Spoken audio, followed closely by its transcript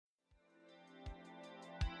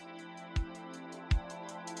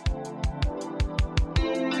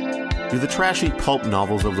Do the trashy pulp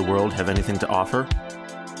novels of the world have anything to offer?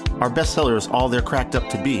 Are bestsellers all they're cracked up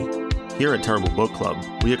to be? Here at Terrible Book Club,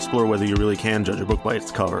 we explore whether you really can judge a book by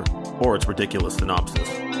its cover, or its ridiculous synopsis.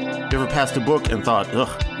 You ever passed a book and thought,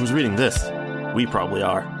 ugh, who's reading this? We probably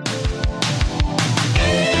are.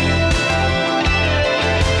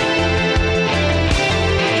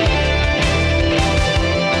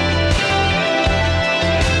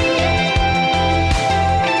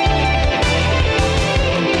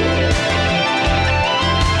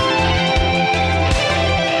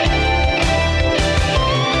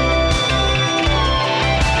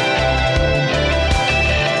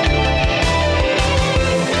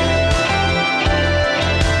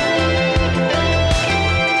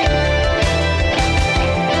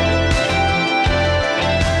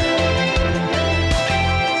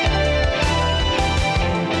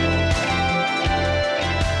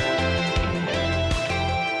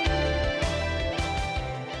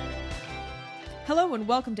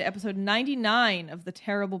 Welcome to episode 99 of the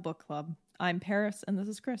Terrible Book Club. I'm Paris, and this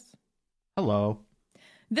is Chris. Hello.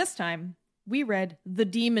 This time, we read The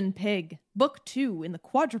Demon Pig, Book 2 in the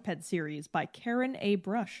Quadroped series by Karen A.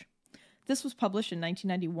 Brush. This was published in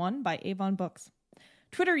 1991 by Avon Books.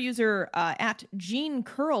 Twitter user at Jean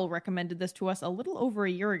Curl recommended this to us a little over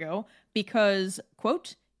a year ago because,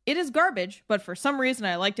 quote, "It is garbage, but for some reason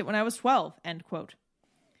I liked it when I was 12, end quote.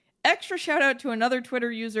 Extra shout out to another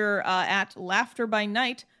Twitter user at Laughter by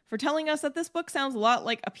Night for telling us that this book sounds a lot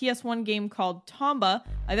like a PS1 game called Tomba.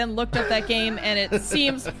 I then looked up that game and it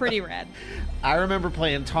seems pretty rad. I remember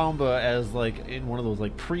playing Tomba as like in one of those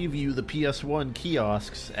like preview the PS1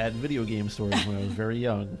 kiosks at video game stores when I was very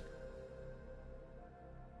young.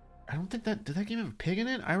 I don't think did that game have a pig in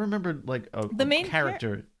it? I remember like a main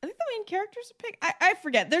character. I think the main character's a pig. I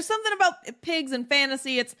forget. There's something about pigs and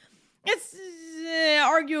fantasy. It's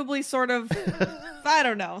arguably sort of, I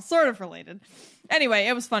don't know, sort of related. Anyway,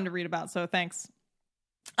 it was fun to read about, so thanks.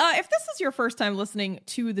 If this is your first time listening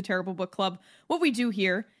to the Terrible Book Club, what we do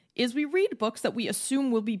here is we read books that we assume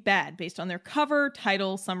will be bad based on their cover,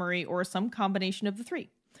 title, summary, or some combination of the three.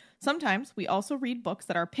 Sometimes we also read books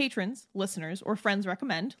that our patrons, listeners, or friends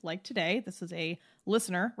recommend, like today. This is a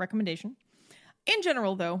listener recommendation. In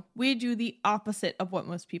general, though, we do the opposite of what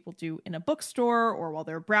most people do in a bookstore or while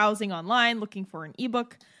they're browsing online looking for an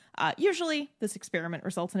ebook. Usually, this experiment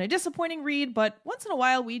results in a disappointing read, but once in a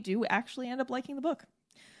while, we do actually end up liking the book.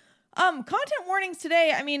 Content warnings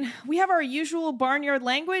today, I mean, we have our usual barnyard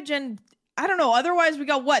language, and I don't know, otherwise we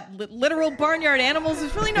got what? Literal barnyard animals?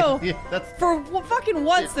 There's really no... For fucking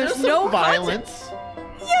once, there's no violence. Content.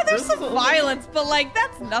 Yeah, there's some violence, but, like,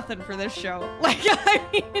 that's nothing for this show. Like, I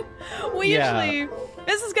mean, usually,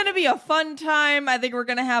 this is going to be a fun time. I think we're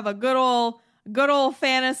going to have a good old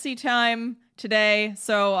fantasy time today.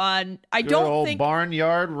 So, I don't think...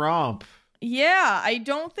 barnyard romp. Yeah, I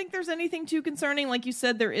don't think there's anything too concerning. Like you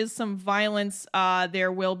said, there is some violence.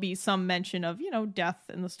 There will be some mention of,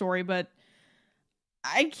 death in the story, but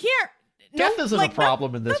I can't... Death isn't a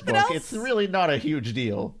problem in this book. Else. It's really not a huge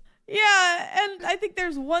deal. Yeah, and I think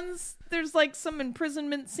there's like some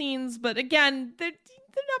imprisonment scenes, but again, they're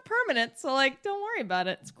not permanent, so like don't worry about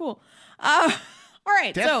it. It's cool. All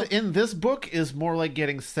right. Death in this book is more like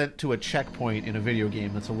getting sent to a checkpoint in a video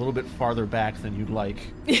game that's a little bit farther back than you'd like.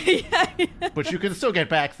 yeah. But you can still get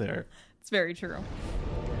back there. It's very true.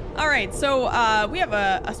 All right, so we have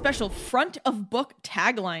a special front of book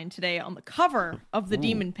tagline today on the cover of The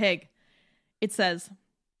Demon Pig. It says,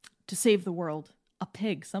 "To save the world, a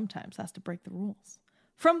pig sometimes has to break the rules."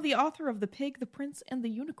 From the author of The Pig, the Prince, and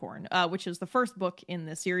the Unicorn, which is the first book in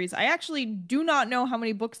this series. I actually do not know how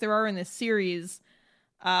many books there are in this series.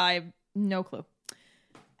 I have no clue.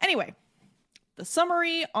 Anyway, the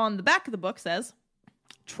summary on the back of the book says,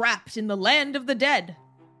 "Trapped in the land of the dead.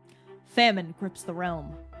 Famine grips the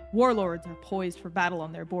realm. Warlords are poised for battle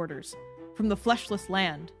on their borders. From the fleshless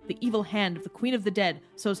land, the evil hand of the Queen of the Dead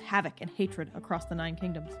sows havoc and hatred across the 9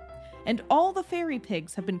 kingdoms. And all the fairy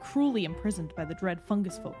pigs have been cruelly imprisoned by the dread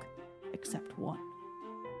fungus folk, except one.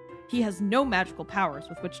 He has no magical powers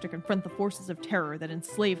with which to confront the forces of terror that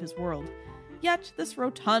enslave his world. Yet this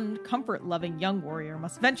rotund, comfort-loving young warrior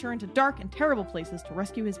must venture into dark and terrible places to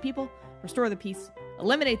rescue his people, restore the peace,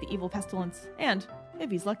 eliminate the evil pestilence, and, if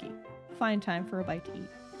he's lucky, find time for a bite to eat."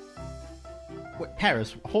 Wait,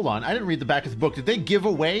 Harris, hold on. I didn't read the back of the book. Did they give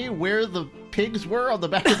away where the pigs were on the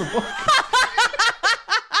back of the book?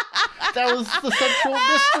 That was the central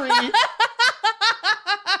mystery.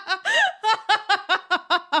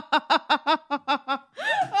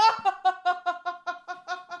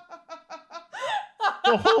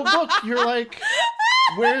 The whole book, you're like,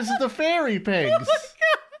 where's the fairy pigs?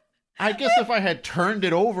 I guess if I had turned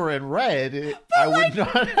it over and read it, I would not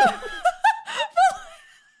have...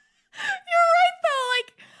 You're right, though.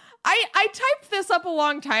 Like, I typed this up a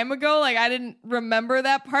long time ago. Like, I didn't remember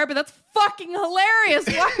that part, but that's fucking hilarious.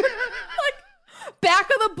 Why, like, back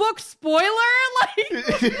of the book spoiler? Like,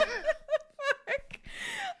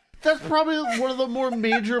 That's probably one of the more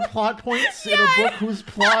major plot points in a book whose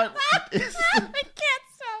plot is... I can't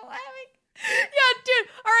stop laughing. Yeah, dude.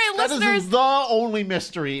 All right, that listeners. Is the only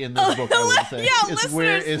mystery in this book, I would say. Yeah, is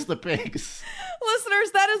where is the pigs?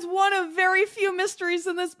 Listeners, that is one of very few mysteries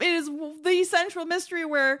in this. It is the central mystery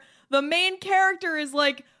where the main character is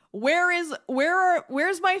like, where's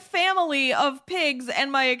my family of pigs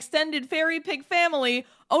and my extended fairy pig family?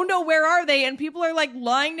 Oh no, where are they? And people are like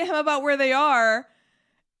lying to him about where they are.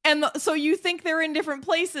 And so you think they're in different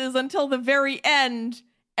places until the very end,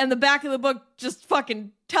 and the back of the book just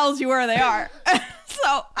fucking tells you where they are.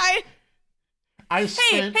 So hey,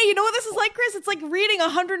 you know what this is like, Chris? It's like reading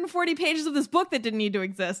 140 pages of this book that didn't need to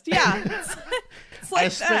exist. Yeah. It's like I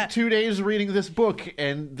spent 2 days reading this book,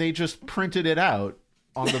 and they just printed it out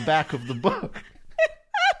on the back of the book.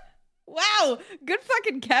 Wow. Good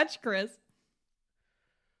fucking catch, Chris.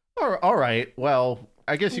 All right. Well,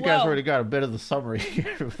 I guess you guys already got a bit of the summary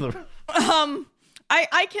here.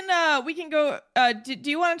 We can go, do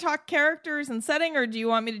you want to talk characters and setting, or do you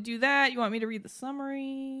want me to do that? You want me to read the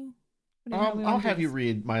summary? I'll have you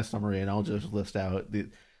read my summary, and I'll just list out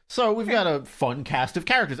So we've got a fun cast of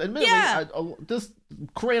characters. Admittedly, this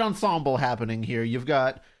great ensemble happening here. You've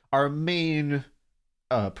got our main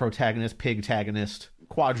protagonist, pigtagonist,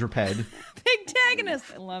 Quadroped.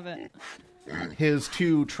 Pigtagonist, I love it. His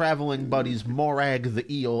two traveling buddies, Morag the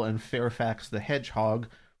eel and Fairfax the hedgehog.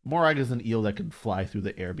 Morag is an eel that can fly through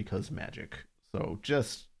the air because magic. So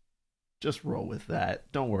just roll with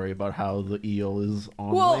that. Don't worry about how the eel is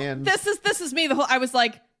on land. This is me. I was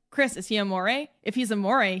like, Chris, is he a moray? If he's a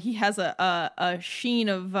moray, he has a sheen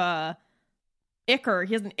of ichor.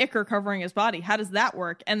 He has an ichor covering his body. How does that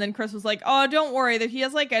work? And then Chris was like, oh, don't worry, that he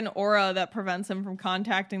has like an aura that prevents him from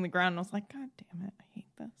contacting the ground. And I was like, God damn it, I hate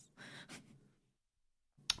this.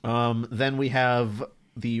 Then we have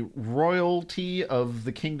the royalty of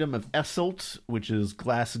the kingdom of Esselt, which is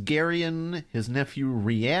Glasgarian, his nephew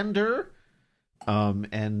Riander,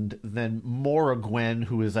 and then Moragwen,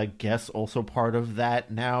 who is, I guess, also part of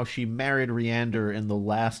that. Now, she married Riander in the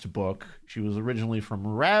last book. She was originally from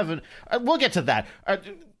Raven. We'll get to that.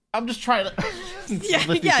 I'm just trying to list these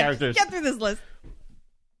characters. Get through this list.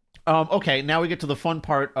 Okay, now we get to the fun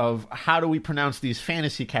part of how do we pronounce these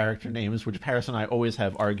fantasy character names, which Paris and I always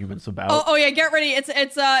have arguments about. Oh yeah, get ready.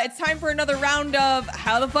 It's time for another round of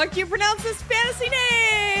how the fuck do you pronounce this fantasy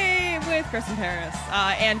name with Chris and Paris.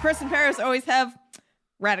 And Chris and Paris always have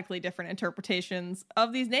radically different interpretations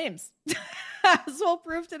of these names, as we'll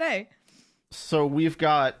prove today. So we've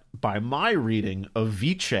got, by my reading,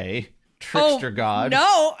 Avice, trickster god.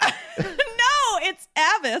 No, no, it's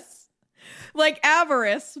Avis. Like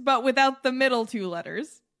avarice, but without the middle two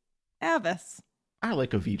letters. Avis. I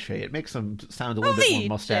like Avice. It makes him sound a little bit more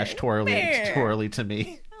mustache twirly to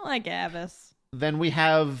me. I like Avis. Then we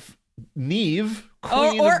have Neve,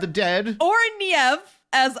 Queen of the Dead. Or Nieve,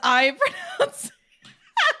 as I pronounce it.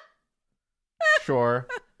 Sure.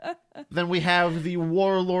 Then we have the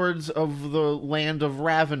warlords of the land of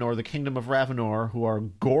Ravenor, the kingdom of Ravenor, who are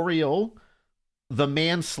Goriel, the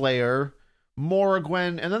Manslayer,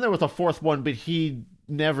 Moragwen, and then there was a fourth one, but he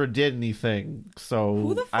never did anything. So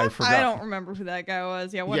who the fuck? I forgot. I don't remember who that guy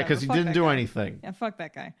was. Yeah, whatever. Yeah, because he didn't do anything. Yeah, fuck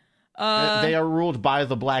that guy. They are ruled by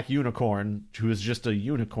the Black Unicorn, who is just a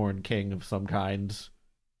unicorn king of some kind.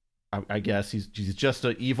 I guess he's just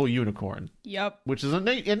an evil unicorn. Yep. Which is a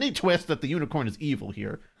neat twist that the unicorn is evil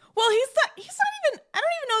here. Well, he's not even. I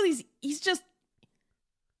don't even know he's just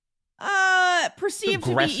perceived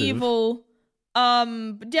to be evil.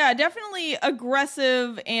 Yeah, definitely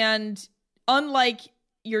aggressive and unlike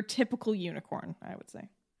your typical unicorn, I would say.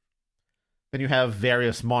 Then you have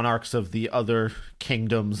various monarchs of the other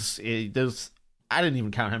kingdoms. I didn't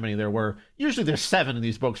even count how many there were. Usually there's 7 in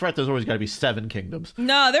these books, right? There's always got to be 7 kingdoms.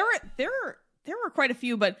 No, there were quite a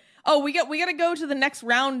few, but we got to go to the next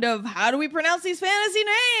round of how do we pronounce these fantasy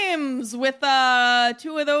names with 2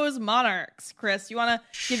 of those monarchs. Chris, you want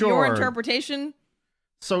to give your interpretation?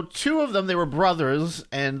 So 2 of them, they were brothers,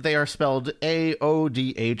 and they are spelled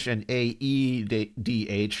Aodh and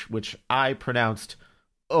Aedh, which I pronounced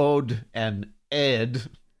Od and Ed.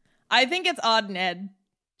 I think it's Odd and Ed.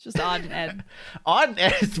 It's just Odd and Ed. Odd and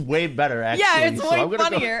Ed is way better, actually. Yeah, it's way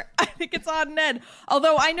funnier. I think it's Odd and Ed.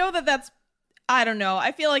 Although I know that's, I don't know.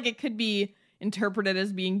 I feel like it could be interpret it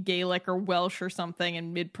as being Gaelic or Welsh or something,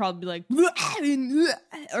 and it'd probably be like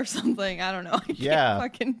or something. I don't know. I Yeah. can't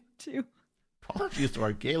fucking do. Apologies to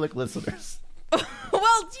our Gaelic listeners. Well,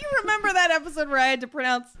 do you remember that episode where I had to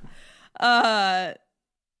pronounce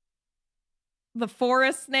the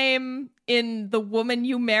forest name in The Woman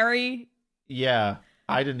You Marry? Yeah,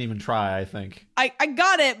 I didn't even try, I think. I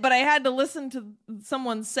got it, but I had to listen to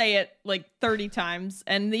someone say it like 30 times,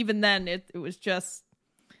 and even then it was just...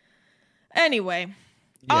 Anyway,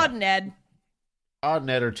 Yeah. Odd and Ed. Odd and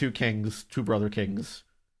Ed are two kings, two brother kings.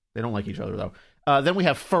 They don't like each other, though. Then we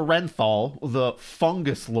have Ferenthal, the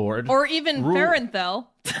fungus lord. Or even Ferenthel.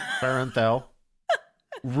 Ferenthal.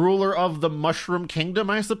 Ruler of the Mushroom Kingdom,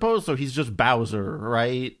 I suppose. So he's just Bowser,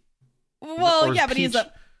 right? Well, Or yeah, but Peach.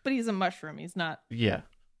 he's a mushroom. He's not... Yeah.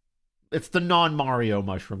 It's the non-Mario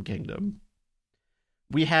Mushroom Kingdom.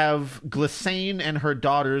 We have Glissane and her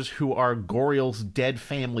daughters, who are Goriel's dead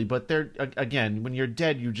family, but they're, again, when you're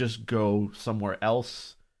dead, you just go somewhere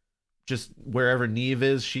else. Just wherever Neve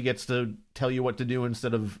is, she gets to tell you what to do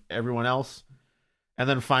instead of everyone else. And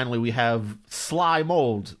then finally we have Sly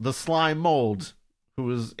Mold, the Slime Mold,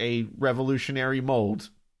 who is a revolutionary mold.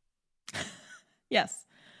 Yes.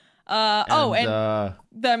 And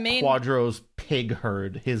the main... Quadro's pig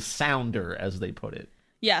herd, his sounder, as they put it.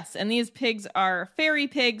 Yes, and these pigs are fairy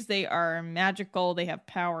pigs. They are magical. They have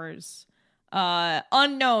powers.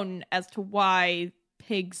 Unknown as to why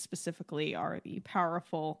pigs specifically are the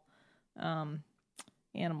powerful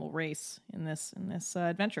animal race in this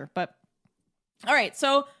adventure. But all right,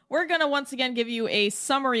 so we're gonna once again give you a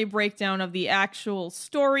summary breakdown of the actual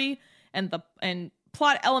story and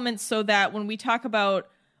plot elements, so that when we talk about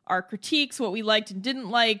our critiques, what we liked and didn't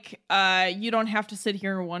like, you don't have to sit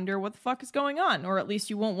here and wonder what the fuck is going on, or at least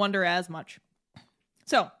you won't wonder as much.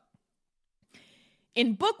 So,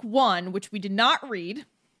 in book 1, which we did not read,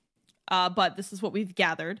 but this is what we've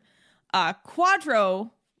gathered,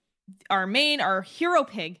 Quadro, our hero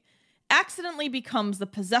pig, accidentally becomes the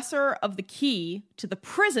possessor of the key to the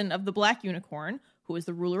prison of the Black Unicorn, who is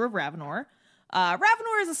the ruler of Ravenor.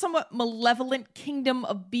 Ravenor is a somewhat malevolent kingdom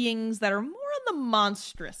of beings that are more on the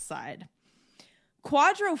monstrous side.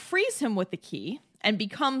 Quadro frees him with the key and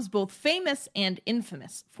becomes both famous and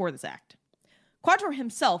infamous for this act. Quadro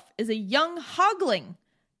himself is a young hogling.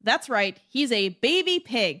 That's right, he's a baby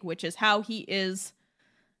pig, which is how he is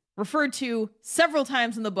referred to several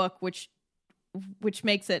times in the book, which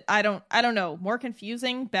makes it, I don't know, more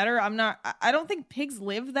confusing, better. I don't think pigs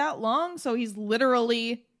live that long, so he's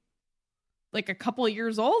literally like a couple of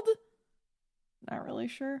years old? Not really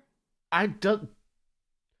sure.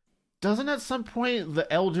 Doesn't at some point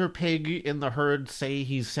the elder pig in the herd say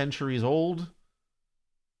he's centuries old?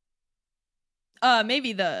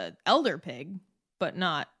 Maybe the elder pig, but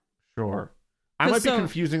not. Sure. I might be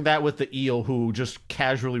confusing that with the eel, who just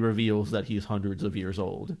casually reveals that he's hundreds of years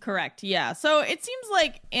old. Correct, yeah. So it seems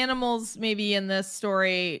like animals maybe in this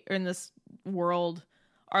story, or in this world,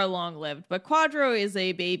 are long-lived, but Quadro is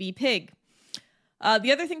a baby pig.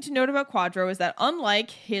 The other thing to note about Quadro is that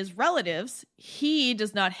unlike his relatives, he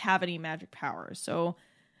does not have any magic powers. So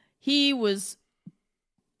he was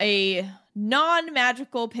a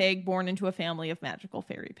non-magical pig born into a family of magical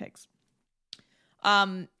fairy pigs.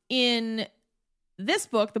 In this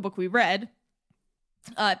book, the book we read,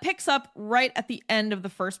 picks up right at the end of the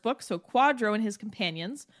first book. So Quadro and his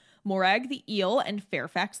companions, Morag the eel and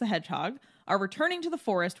Fairfax the hedgehog, are returning to the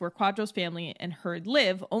forest where Quadro's family and herd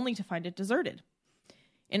live, only to find it deserted.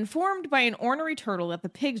 Informed by an ornery turtle that the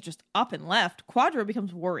pigs just up and left, Quadro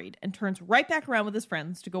becomes worried and turns right back around with his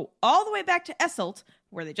friends to go all the way back to Esselt,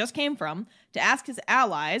 where they just came from, to ask his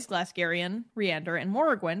allies, Glasgarian, Riander, and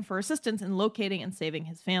Morrigan, for assistance in locating and saving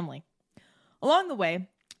his family. Along the way,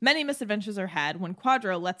 many misadventures are had when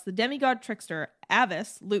Quadro lets the demigod trickster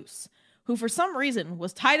Avis loose, who for some reason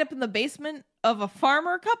was tied up in the basement of a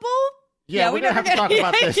farmer couple? Yeah, we're going to have to talk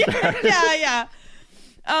about this. Yeah.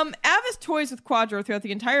 Avis toys with Quadro throughout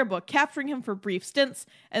the entire book, capturing him for brief stints,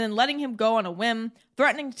 and then letting him go on a whim,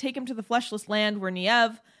 threatening to take him to the fleshless land where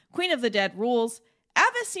Niamh, Queen of the Dead, rules.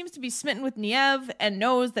 Avis seems to be smitten with Niamh and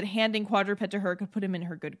knows that handing Quadroped to her could put him in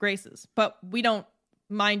her good graces. But we don't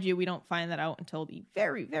find that out until the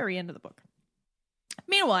very, very end of the book.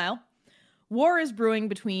 Meanwhile, war is brewing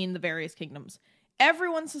between the various kingdoms.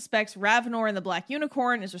 Everyone suspects Ravenor and the Black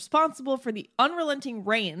Unicorn is responsible for the unrelenting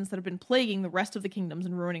rains that have been plaguing the rest of the kingdoms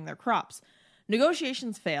and ruining their crops.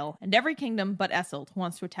 Negotiations fail, and every kingdom but Esselt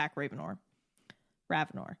wants to attack Ravenor.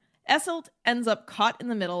 Esselt ends up caught in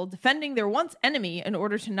the middle, defending their once enemy in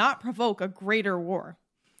order to not provoke a greater war.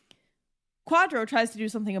 Quadro tries to do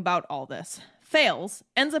something about all this, fails,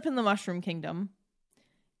 ends up in the Mushroom Kingdom,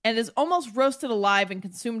 and is almost roasted alive and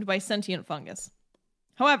consumed by sentient fungus.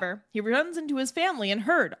 However, he runs into his family and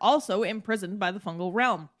herd, also imprisoned by the fungal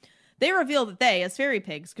realm. They reveal that they, as fairy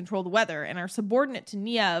pigs, control the weather and are subordinate to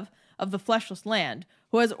Niev of the fleshless land,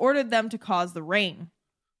 who has ordered them to cause the rain.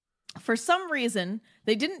 For some reason,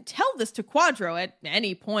 they didn't tell this to Quadro at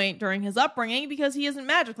any point during his upbringing because he isn't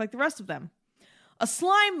magic like the rest of them. A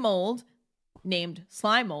slime mold, named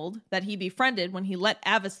Slime Mold, that he befriended when he let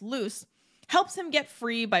Avis loose, helps him get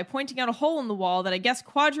free by pointing out a hole in the wall that I guess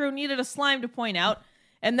Quadro needed a slime to point out,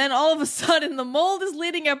 and then all of a sudden the mold is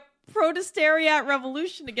leading a protestariat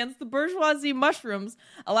revolution against the bourgeoisie mushrooms,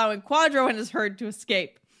 allowing Quadro and his herd to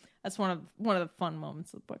escape. That's one of the fun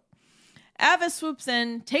moments of the book. Avis swoops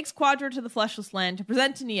in, takes Quadro to the fleshless land to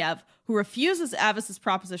present to Niev, who refuses Avis's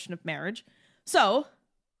proposition of marriage. So,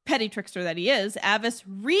 petty trickster that he is, Avis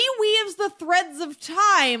reweaves the threads of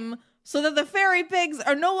time so that the fairy pigs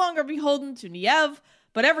are no longer beholden to Niev,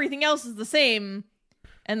 but everything else is the same,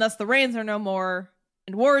 and thus the rains are no more,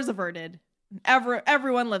 and war is averted.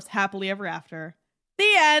 Everyone lives happily ever after.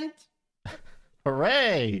 The end.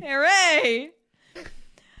 Hooray! Hooray!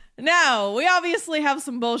 Now, we obviously have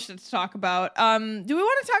some bullshit to talk about. Do we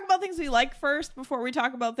want to talk about things we like first before we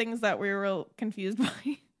talk about things that we were real confused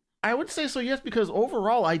by? I would say so, yes, because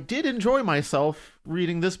overall I did enjoy myself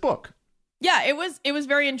reading this book. Yeah, it was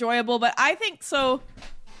very enjoyable, but I think so.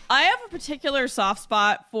 I have a particular soft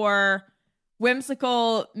spot for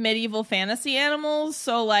whimsical medieval fantasy animals.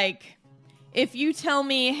 So, like, if you tell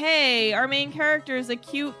me, hey, our main character is a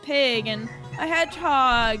cute pig and a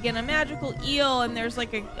hedgehog and a magical eel and there's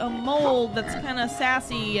like a mold that's kind of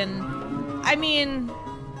sassy, and I mean,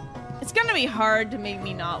 it's gonna be hard to make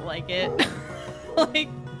me not like it. Like,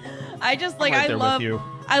 I just like,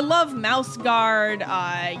 I love Mouse Guard,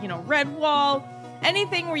 Redwall,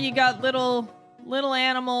 anything where you got little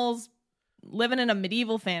animals living in a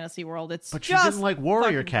medieval fantasy world. It's but just you didn't like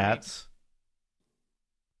warrior cats.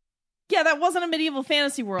 Yeah, that wasn't a medieval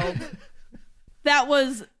fantasy world. That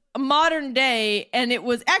was a modern day, and it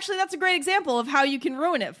was actually, that's a great example of how you can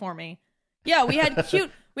ruin it for me. Yeah, we had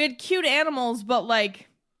cute animals, but like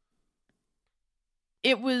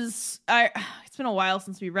it's been a while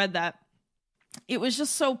since we read that. It was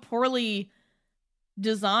just so poorly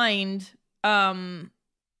designed. God,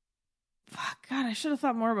 I should have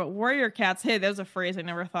thought more about warrior cats. Hey, there's a phrase I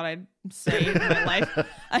never thought I'd say in my life.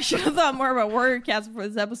 I should have thought more about warrior cats for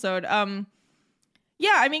this episode.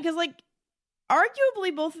 Yeah, I mean, because like,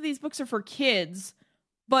 arguably both of these books are for kids,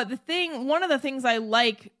 but one of the things I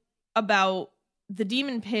like about the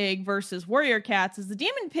Demon Pig versus Warrior Cats is the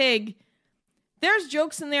Demon Pig, there's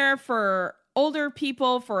jokes in there for older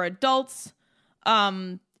people, for adults,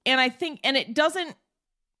 and I think, and it doesn't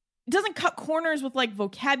cut corners with like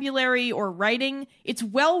vocabulary or writing. It's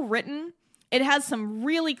well written. It has some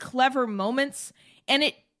really clever moments, and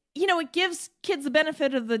it gives kids the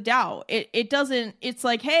benefit of the doubt. It's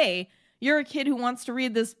like, hey, you're a kid who wants to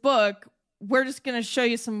read this book. We're just going to show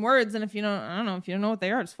you some words. And if you don't know what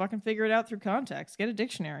they are, just fucking figure it out through context. Get a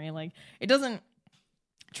dictionary. Like, it doesn't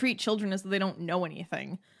treat children as though they don't know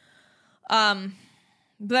anything. But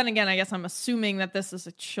then again, I guess I'm assuming that this is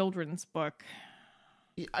a children's book.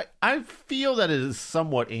 I feel that it is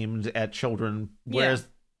somewhat aimed at children, whereas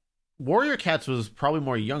Warrior Cats was probably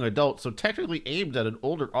more young adult, so technically aimed at an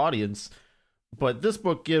older audience. But this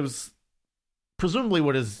book gives, presumably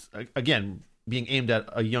what is, again, being aimed at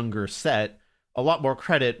a younger set, a lot more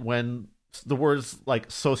credit when the words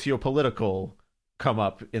like socio-political come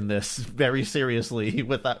up in this very seriously.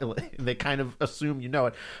 They kind of assume you know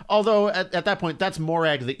it. Although at that point, that's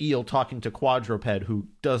Morag the eel talking to Quadroped, who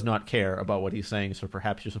does not care about what he's saying. So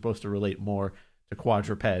perhaps you're supposed to relate more to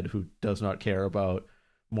Quadroped, who does not care about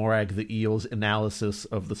Morag the eel's analysis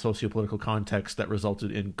of the socio-political context that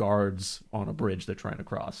resulted in guards on a bridge they're trying to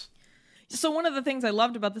cross. So one of the things I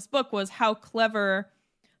loved about this book was how clever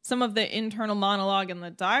some of the internal monologue and the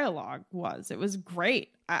dialogue was. It was great.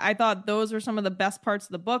 I thought those were some of the best parts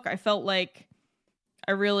of the book. I felt like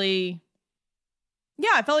I grew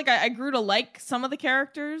to like some of the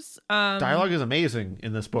characters. Dialogue is amazing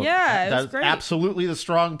in this book. Yeah, that's absolutely the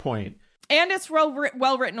strong point. And it's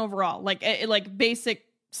well written overall. Like basic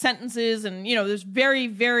sentences, and there's very,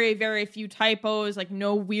 very, very few typos. Like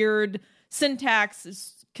no weird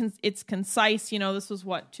syntax. It's concise. This was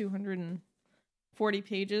 240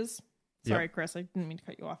 pages. Sorry, yep. Chris, I didn't mean to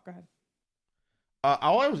cut you off. Go ahead.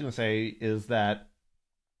 All I was going to say is that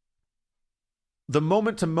the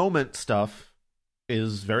moment-to-moment stuff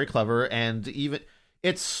is very clever, and even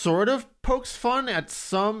it sort of pokes fun at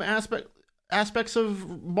some aspects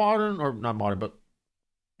of modern, or not modern, but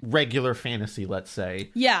regular fantasy, let's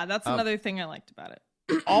say. Yeah, that's another thing I liked about it.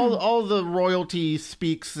 all the royalty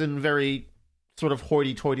speaks in very sort of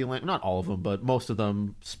hoity-toity language. Not all of them, but most of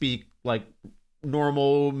them speak like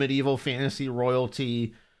normal medieval fantasy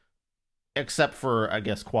royalty, except for, I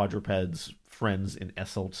guess, Quadroped's friends in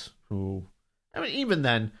Esselt, who, I mean, even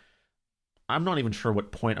then, I'm not even sure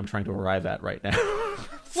what point I'm trying to arrive at right now.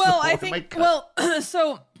 Well, I think, well,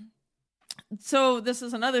 so this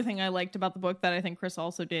is another thing I liked about the book that I think Chris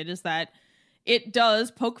also did, is that it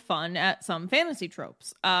does poke fun at some fantasy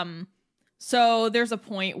tropes. So there's a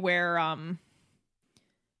point where,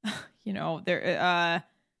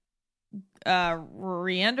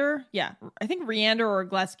 Riander, I think Riander or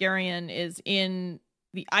Glasgarian is in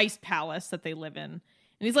the ice palace that they live in, and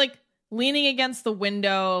he's like leaning against the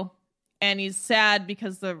window, and he's sad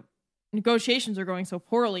because the negotiations are going so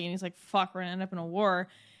poorly, and he's like, fuck, we're gonna end up in a war.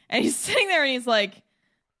 And he's sitting there and he's like,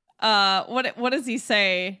 what does he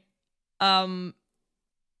say? And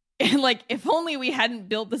like, if only we hadn't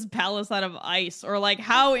built this palace out of ice, or like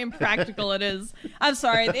how impractical it is. I'm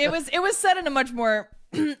sorry. It was said in a much more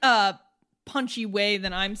punchy way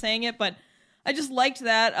than I'm saying it, but I just liked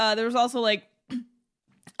that. There was also like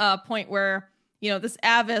a point where, this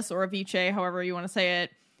Avis or Avice, however you want to say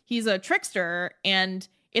it, he's a trickster, and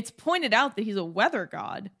it's pointed out that he's a weather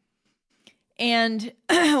god. And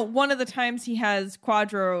one of the times he has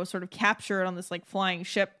Quadro sort of captured on this like flying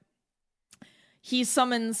ship, he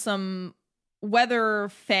summons some weather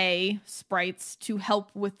fae sprites to help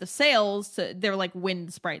with the sails. They're like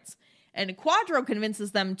wind sprites. And Quadro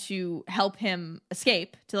convinces them to help him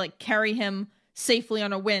escape, to like carry him safely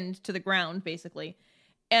on a wind to the ground, basically.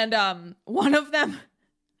 And one of them,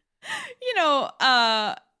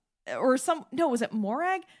 was it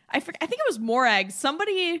Morag? I think it was Morag.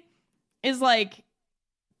 Somebody is like,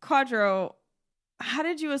 Quadro, how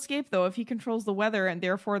did you escape, though, if he controls the weather and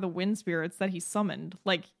therefore the wind spirits that he summoned?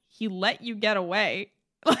 Like, he let you get away.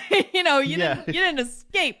 You didn't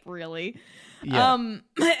escape, really. Yeah.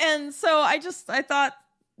 And so I thought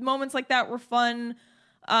moments like that were fun.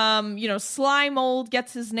 Sly Mold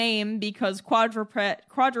gets his name because Quadroped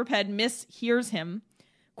mishears him.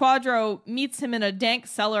 Quadro meets him in a dank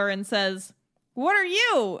cellar and says, "What are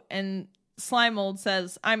you?" And Slime Mold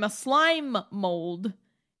says, "I'm a slime mold."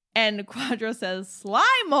 And Quadro says,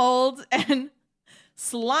 "Slime Mold." And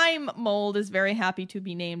Slime Mold is very happy to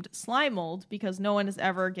be named Sly Mold because no one has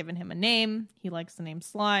ever given him a name. He likes the name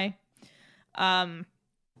Sly.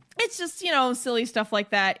 It's just, silly stuff like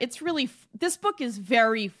that. It's really, this book is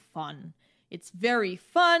very fun. It's very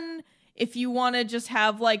fun. If you want to just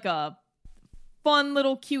have like a fun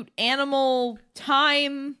little cute animal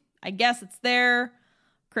time, I guess it's there.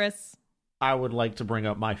 Chris? I would like to bring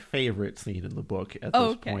up my favorite scene in the book at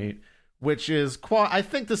this point, which is, I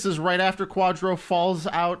think this is right after Quadro falls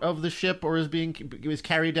out of the ship or is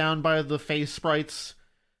carried down by the face sprites.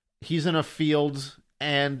 He's in a field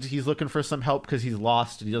and he's looking for some help because he's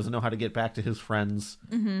lost and he doesn't know how to get back to his friends.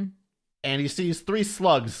 Mm-hmm. And he sees 3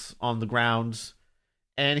 slugs on the ground,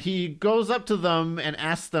 and he goes up to them and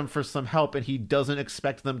asks them for some help, and he doesn't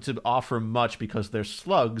expect them to offer much because they're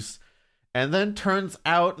slugs. And then turns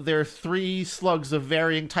out there are 3 slugs of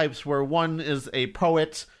varying types, where one is a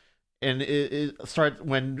poet, and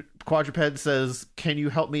when Quadruped says, "Can you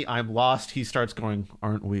help me? I'm lost," he starts going,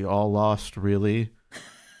 "Aren't we all lost, really?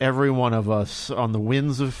 Every one of us on the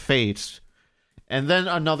winds of fate." And then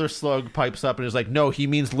another slug pipes up and is like, "No, he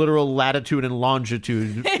means literal latitude and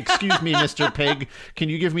longitude. Excuse me, Mr. Pig. Can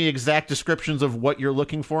you give me exact descriptions of what you're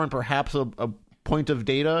looking for and perhaps a point of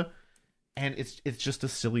data?" And it's just a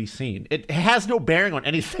silly scene. It has no bearing on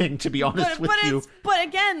anything, to be honest with you. But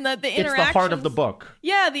again, the interactions... It's the heart of the book.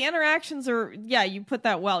 Yeah, the interactions are... Yeah, you put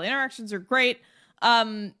that well. The interactions are great.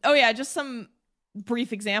 Just some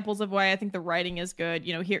brief examples of why I think the writing is good.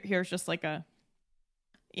 Here's just like a...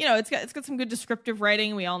 it's got some good descriptive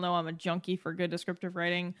writing. We all know I'm a junkie for good descriptive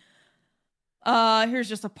writing. Here's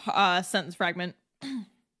just a sentence fragment.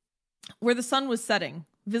 "Where the sun was setting,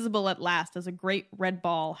 visible at last as a great red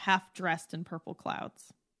ball half dressed in purple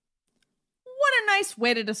clouds." What a nice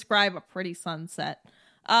way to describe a pretty sunset.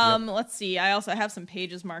 Yep. Let's see. I also have some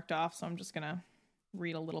pages marked off, so I'm just going to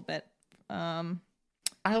read a little bit. I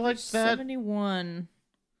like that. 71.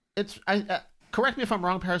 It's correct me if I'm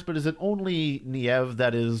wrong, Paris, but is it only Niev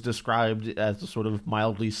that is described as a sort of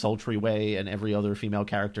mildly sultry way, and every other female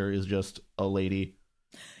character is just a lady?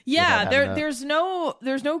 Yeah, there's no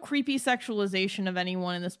creepy sexualization of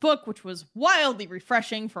anyone in this book, which was wildly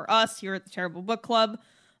refreshing for us here at the Terrible Book Club.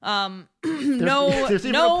 No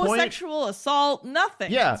sexual assault,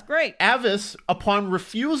 nothing. Yeah, it's great. Avis, upon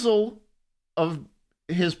refusal of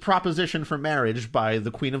his proposition for marriage by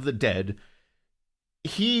the Queen of the Dead,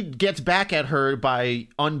 he gets back at her by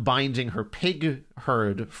unbinding her pig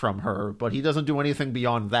herd from her, but he doesn't do anything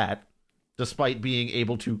beyond that, despite being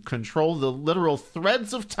able to control the literal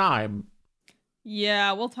threads of time.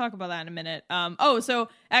 Yeah, we'll talk about that in a minute. So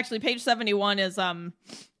actually page 71 is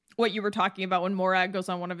what you were talking about when Morag goes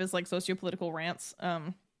on one of his like socio-political rants.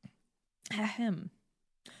 Ahem.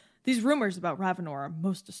 These rumors about Ravenor are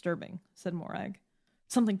most disturbing, said Morag.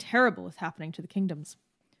 Something terrible is happening to the kingdoms.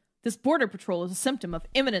 This border patrol is a symptom of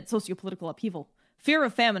imminent socio-political upheaval. Fear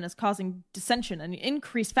of famine is causing dissension and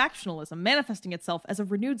increased factionalism, manifesting itself as a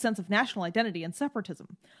renewed sense of national identity and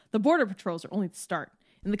separatism. The border patrols are only the start.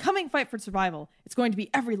 In the coming fight for survival, it's going to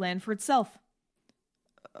be every land for itself.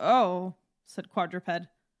 Oh, said Quadroped.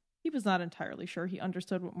 He was not entirely sure he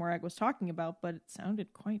understood what Morag was talking about, but it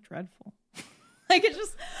sounded quite dreadful. Like, it's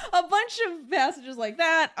just a bunch of passages like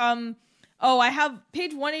that. I have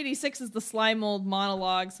page 186 is the slime mold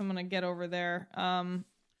monologue, so I'm going to get over there.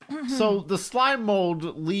 So the slime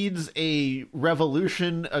mold leads a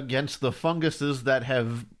revolution against the funguses that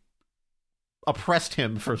have oppressed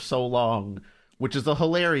him for so long, which is a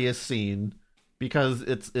hilarious scene because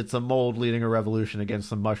it's a mold leading a revolution against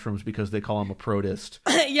some mushrooms because they call him a protist.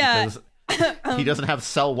 Yeah. He doesn't have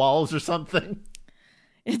cell walls or something.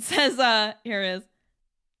 It says, here it is.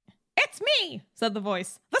 It's me, said the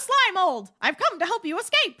voice. The slime mold. I've come to help you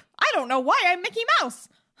escape. I don't know why I'm Mickey Mouse.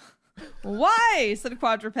 Why, said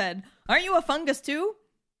Quadroped. Aren't you a fungus too?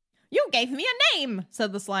 You gave me a name,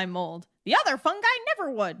 said the slime mold. The other fungi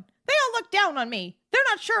never would. They all look down on me. They're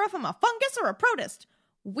not sure if I'm a fungus or a protist.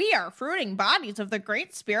 We are fruiting bodies of the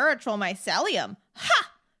great spiritual mycelium.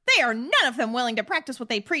 Ha! They are none of them willing to practice what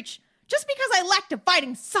they preach. Just because I lack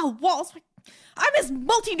dividing cell walls, I'm as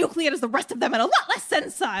multinucleate as the rest of them and a lot less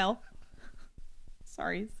sensile.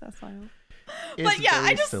 Sorry, sessile. But yeah,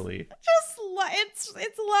 I just silly.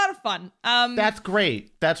 It's a lot of fun. That's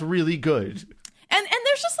great. That's really good. And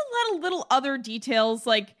there's just a lot of little other details.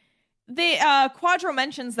 Like they Quadro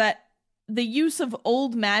mentions that the use of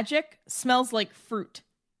old magic smells like fruit.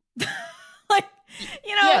 Like,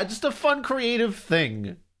 Yeah, just a fun creative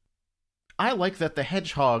thing. I like that the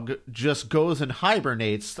hedgehog just goes and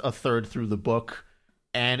hibernates a third through the book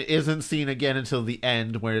and isn't seen again until the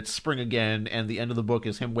end where it's spring again, and the end of the book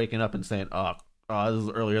is him waking up and saying, oh this is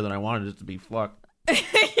earlier than I wanted it to be. Fuck. Yeah,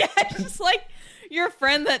 it's just like your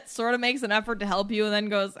friend that sort of makes an effort to help you and then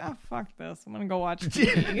goes, oh, fuck this. I'm going to go watch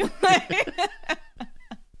TV.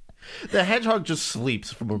 The hedgehog just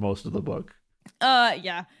sleeps for most of the book.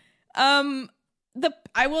 Yeah.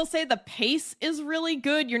 I will say the pace is really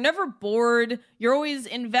good. You're never bored. You're always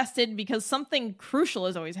invested because something crucial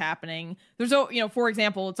is always happening. There's, for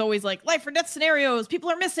example, it's always like life or death scenarios.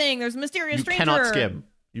 People are missing. There's a mysterious stranger. You cannot skim.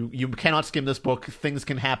 You cannot skim this book. Things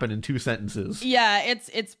can happen in 2 sentences. Yeah,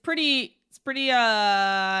 it's pretty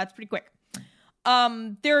quick.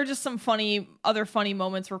 There are just some other funny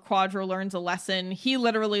moments where Quadro learns a lesson. He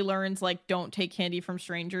literally learns, like, don't take candy from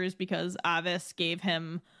strangers because Avis gave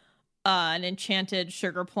him an enchanted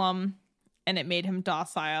sugar plum and it made him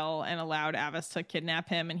docile and allowed Avis to kidnap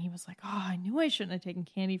him. And he was like, oh, I knew I shouldn't have taken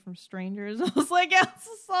candy from strangers. I was like, yeah, it's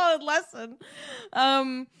a solid lesson.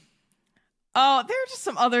 There are just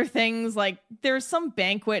some other things, like there's some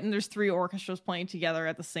banquet and there's 3 orchestras playing together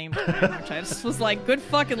at the same time, which I just was like, good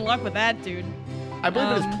fucking luck with that, dude. I believe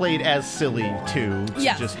it is played as silly too.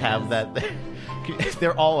 Yeah. Just have that.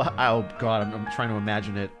 They're all, oh god, I'm trying to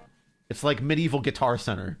imagine it. It's like medieval Guitar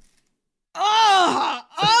Center.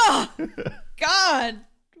 Oh, God,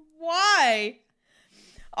 why?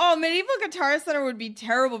 Oh, medieval Guitar Center would be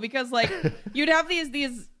terrible because, like, you'd have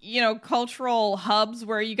these cultural hubs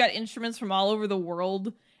where you got instruments from all over the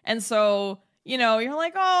world, and so you're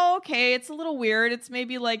like, oh, okay, it's a little weird. It's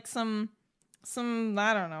maybe like some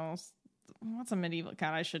I don't know. What's a medieval?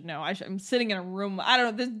 God, I should know. I'm sitting in a room. I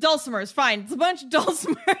don't know. There's dulcimers. Fine. It's a bunch of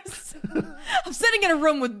dulcimers. I'm sitting in a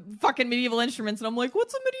room with fucking medieval instruments, and I'm like,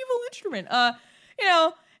 what's a medieval instrument?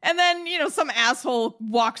 And then, some asshole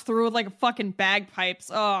walks through with like a fucking bagpipes.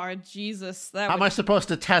 Oh, Jesus. How am I supposed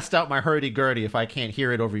to test out my hurdy-gurdy if I can't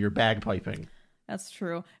hear it over your bagpiping? That's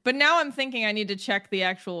true. But now I'm thinking I need to check the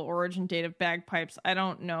actual origin date of bagpipes. I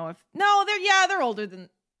don't know if... No, they're older than...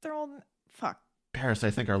 They're old... Fuck. Paris, I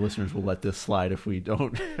think our listeners will let this slide if we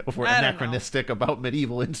don't... if we're anachronistic about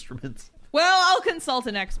medieval instruments. Well, I'll consult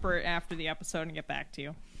an expert after the episode and get back to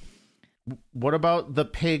you. What about the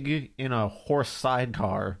pig in a horse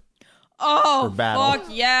sidecar? Oh, fuck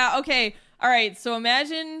yeah. Okay. All right. So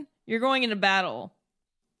imagine you're going into battle,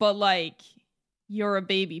 but like you're a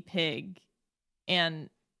baby pig and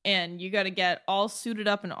you got to get all suited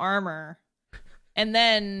up in armor. And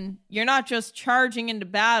then you're not just charging into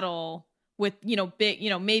battle with, big,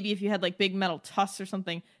 maybe if you had like big metal tusks or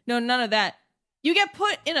something. No, none of that. You get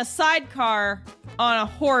put in a sidecar on a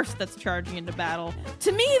horse that's charging into battle.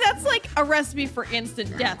 To me, that's like a recipe for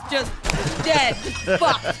instant death. Just dead. Just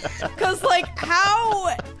fucked. Because, like,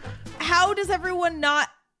 how does everyone not...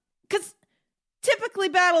 Because typically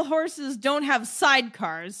battle horses don't have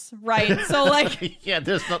sidecars, right? So, like... yeah,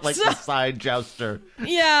 there's not, like, the side jouster.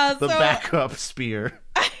 Yeah, the backup spear.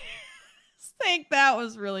 I think that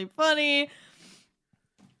was really funny.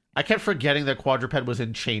 I kept forgetting that Quadroped was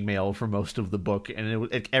in chainmail for most of the book,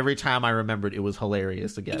 and every time I remembered, it was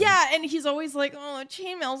hilarious again. Yeah, and he's always like, "Oh, the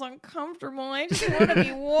chainmail's uncomfortable. I just want to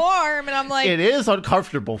be warm." And I'm like, it is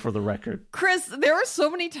uncomfortable, for the record. Chris, there were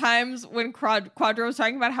so many times when Quadro was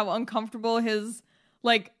talking about how uncomfortable his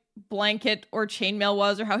like blanket or chainmail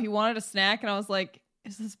was, or how he wanted a snack, and I was like,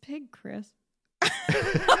 "Is this pig, Chris?" I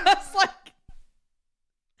was like,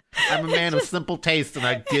 I'm a man of simple taste, and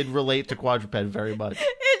I did relate to Quadroped very much.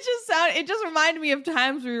 It just reminded me of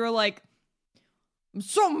times where you were like, "I'm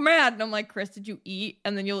so mad," and I'm like, "Chris, did you eat?"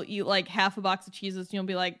 And then you'll eat like half a box of cheeses, and you'll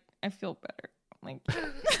be like, "I feel better." I'm like,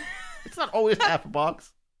 it's not always half a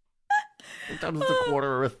box. Sometimes it's a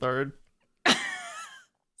quarter or a third.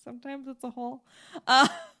 Sometimes it's a whole.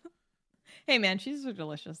 Hey man, cheeses are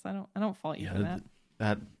delicious. I don't fault you for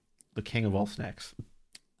that. The king of all snacks.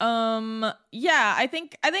 Yeah, I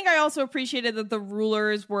think I also appreciated that the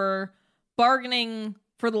rulers were bargaining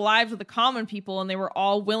for the lives of the common people, and they were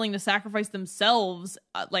all willing to sacrifice themselves,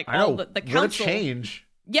 the council. What a change.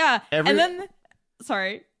 Yeah, and then,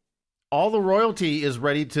 sorry. All the royalty is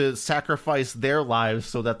ready to sacrifice their lives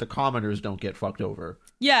so that the commoners don't get fucked over.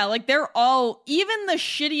 Yeah, like they're all, even the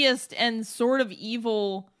shittiest and sort of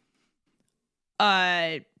evil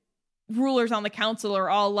rulers on the council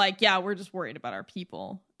are all like, yeah, we're just worried about our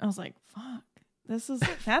people. I was like, fuck, that's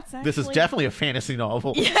actually... This is definitely a fantasy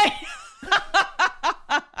novel. Yeah.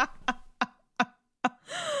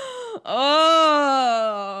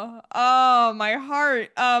 Oh, my heart.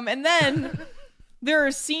 And then there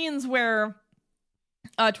are scenes where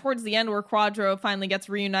towards the end where Quadro finally gets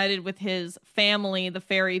reunited with his family, the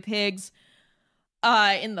fairy pigs,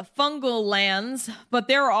 in the fungal lands, but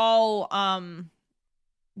they're all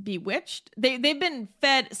bewitched. They've been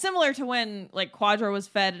fed similar to when like Quadro was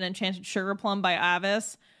fed an enchanted sugar plum by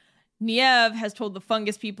Avis. Niamh has told the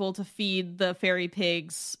fungus people to feed the fairy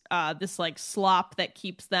pigs this like slop that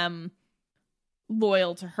keeps them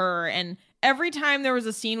loyal to her. And every time there was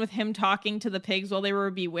a scene with him talking to the pigs while they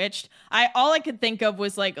were bewitched, all I could think of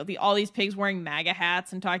was like all these pigs wearing MAGA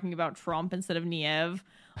hats and talking about Trump instead of Niamh.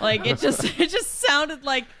 Like it just sounded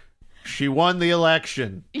like she won the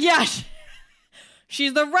election. Yeah,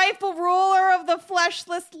 she's the rightful ruler of the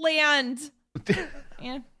fleshless land.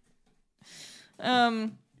 Yeah.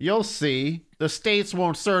 You'll see. The states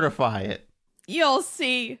won't certify it. You'll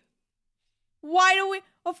see. Why do we...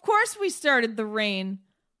 Of course we started the rain.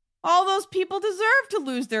 All those people deserve to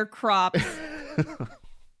lose their crops.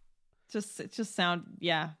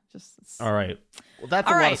 All right. Well, that's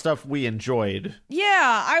a lot of stuff we enjoyed.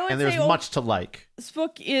 Yeah, I would say... And there's much to like. This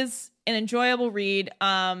book is an enjoyable read.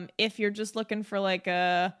 If you're just looking for like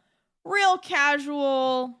a real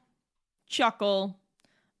casual chuckle...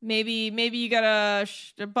 Maybe you got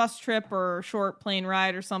a bus trip or a short plane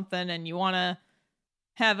ride or something and you want to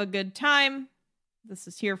have a good time. This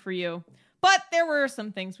is here for you. But there were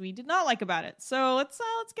some things we did not like about it. So let's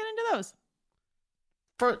get into those.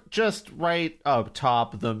 For just right up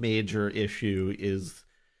top, the major issue is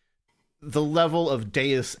the level of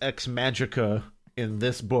Deus Ex Magica in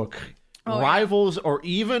this book rivals or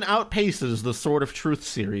even outpaces the Sword of Truth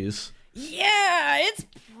series. Yeah, it's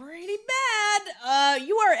pretty bad.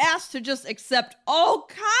 You are asked to just accept all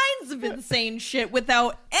kinds of insane shit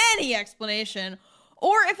without any explanation.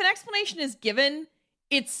 Or if an explanation is given,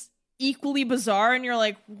 it's equally bizarre and you're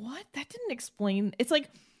like, what? That didn't explain. It's like,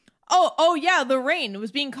 oh yeah, the rain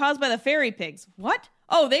was being caused by the fairy pigs. What?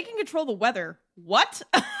 Oh, they can control the weather. What?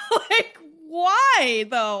 Like, why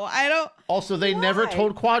though? I don't. Also, they never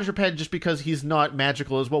told Quadroped just because he's not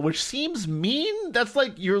magical as well, which seems mean. That's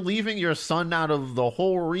like you're leaving your son out of the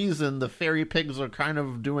whole reason the fairy pigs are kind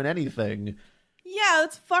of doing anything. Yeah,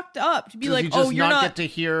 that's fucked up to be like, you're not get to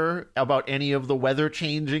hear about any of the weather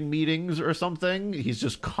changing meetings or something. He's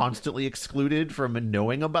just constantly excluded from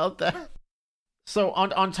knowing about that. So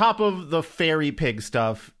on top of the fairy pig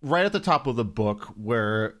stuff, right at the top of the book,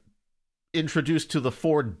 we're introduced to the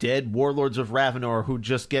 4 dead warlords of Ravenor who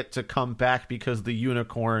just get to come back because the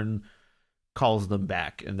unicorn calls them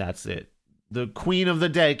back, and that's it. The Queen of the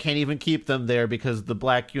Dead can't even keep them there because the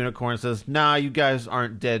black unicorn says, nah, you guys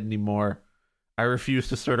aren't dead anymore. I refuse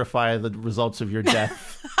to certify the results of your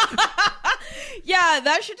death. Yeah,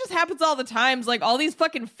 that shit just happens all the times. Like, all these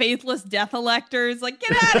fucking faithless death electors, like,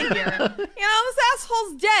 get out of here. This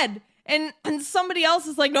asshole's dead. And somebody else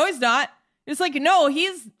is like, no, he's not. It's like, no,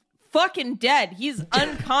 he's fucking dead. He's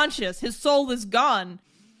unconscious. His soul is gone.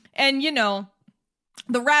 And,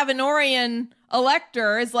 the Ravenorian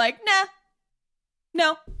elector is like, nah,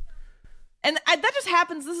 no. And that just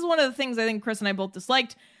happens. This is one of the things I think Chris and I both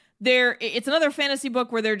disliked. It's another fantasy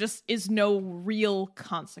book where there just is no real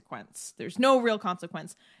consequence. There's no real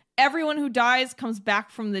consequence. Everyone who dies comes back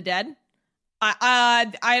from the dead.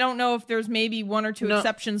 I don't know if there's maybe one or two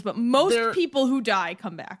exceptions, but most people who die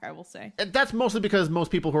come back, I will say. That's mostly because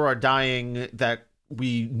most people who are dying that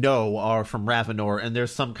we know are from Ravenor, and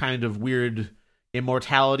there's some kind of weird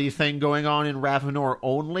immortality thing going on in Ravenor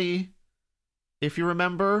only, if you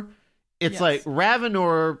remember. It's like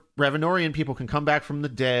Ravenorian people can come back from the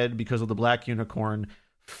dead because of the black unicorn.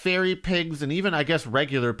 Fairy pigs and even, I guess,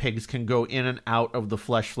 regular pigs can go in and out of the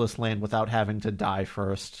fleshless land without having to die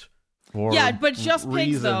first. But just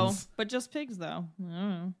pigs, though.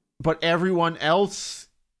 But everyone else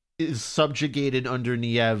is subjugated under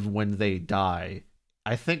Niev when they die.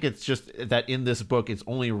 I think it's just that in this book, it's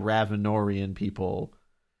only Ravenorian people.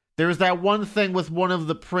 There's that one thing with one of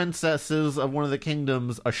the princesses of one of the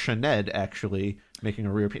kingdoms, a Shaned, actually, making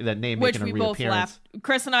a reappearance. That name Which making a we both reappearance. laughed.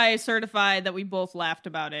 Chris and I certified that we both laughed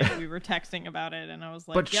about it. We were texting about it, and I was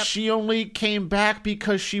like, but she only came back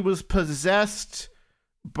because she was possessed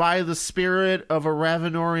by the spirit of a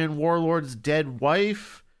Ravenorian warlord's dead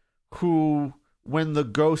wife, who, when the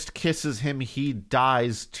ghost kisses him, he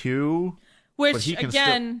dies too. Which,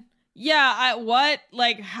 again, what?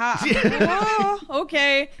 Like, how? Oh,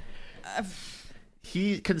 okay.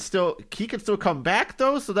 He can still come back,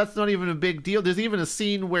 though, so that's not even a big deal. There's even a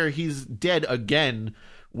scene where he's dead again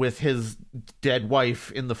with his dead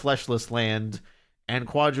wife in the fleshless land, and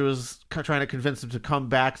Quadra's trying to convince him to come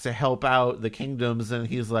back to help out the kingdoms, and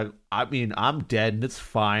he's like, I mean, I'm dead, and it's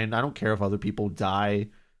fine. I don't care if other people die.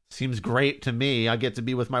 Seems great to me. I get to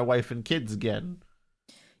be with my wife and kids again.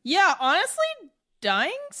 Yeah, honestly,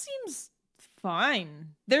 dying seems fine.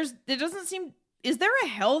 There doesn't seem... Is there a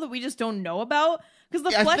hell that we just don't know about? Because the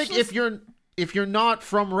fleshless... I think if you're not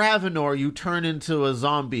from Ravenor, you turn into a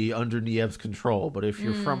zombie under Niev's control. But if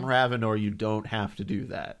you're from Ravenor, you don't have to do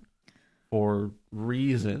that. For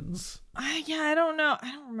reasons. I don't know.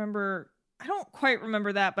 I don't remember. I don't quite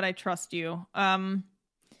remember that, but I trust you. So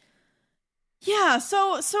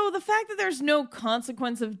the fact that there's no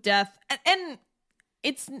consequence of death, and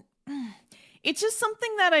it's just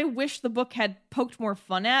something that I wish the book had poked more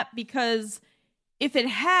fun at, because if it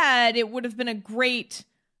had, it would have been a great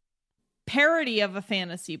parody of a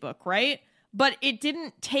fantasy book, right? But it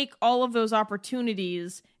didn't take all of those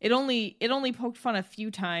opportunities. It only poked fun a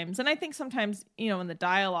few times, and I think sometimes, in the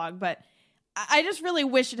dialogue. But I just really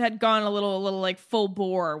wish it had gone a little like full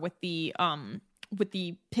bore with the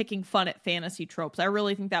picking fun at fantasy tropes. I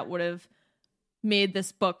really think that would have made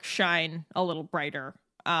this book shine a little brighter.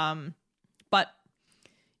 But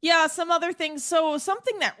yeah, some other things. So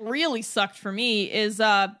something that really sucked for me is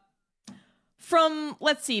from,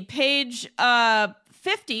 let's see, page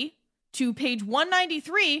 50 to page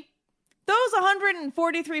 193, those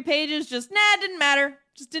 143 pages didn't matter.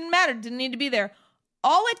 Just didn't matter. Didn't need to be there.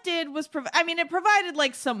 All it did was it provided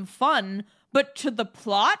like some fun, but to the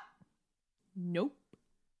plot, nope.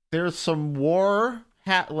 There's some war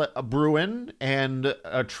brewing, and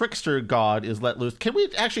a trickster god is let loose. Can we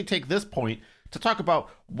actually take this point to talk about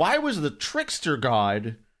why was the trickster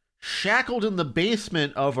god shackled in the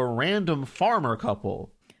basement of a random farmer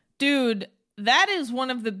couple? Dude, that is one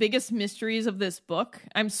of the biggest mysteries of this book.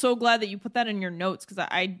 I'm so glad that you put that in your notes, because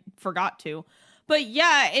I forgot to. But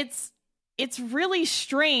yeah, it's really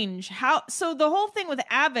strange so the whole thing with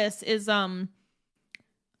Avis is Quadro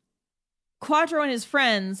and his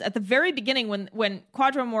friends at the very beginning, when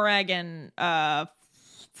Quadro, Morag, and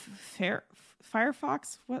Firefox,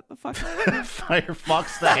 what the fuck?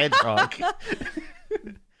 Firefox the Hedgehog.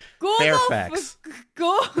 Fairfax.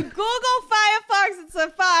 Google Firefox and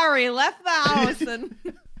Safari left the house and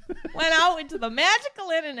went out into the magical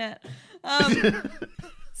internet.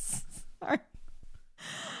 Sorry.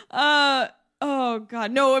 Oh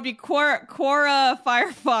god, no, it would be Quora,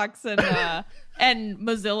 Firefox, and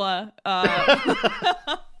Mozilla.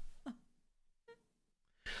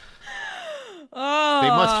 They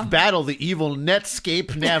must battle the evil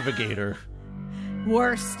Netscape navigator.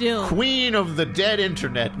 Worse still, Queen of the dead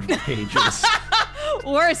internet pages.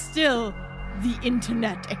 Worse still, the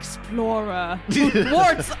Internet Explorer, who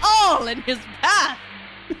thwarts all in his path.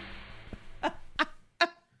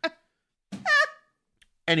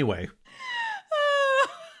 Anyway.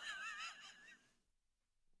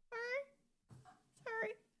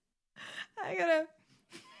 I gotta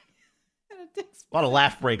A lot of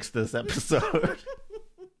laugh breaks this episode.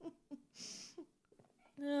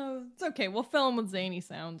 No, it's okay. We'll fill them with zany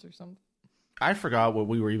sounds or something. I forgot what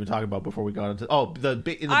we were even talking about before we got into... Oh, in the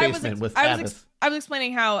basement with Avis. I was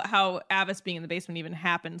explaining how Avis being in the basement even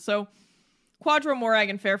happened. So Quadro, Morag,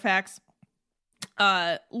 and Fairfax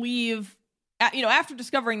leave... after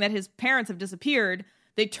discovering that his parents have disappeared,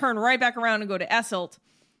 they turn right back around and go to Esselt.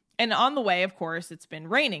 And on the way, of course, it's been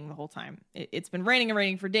raining the whole time. It's been raining and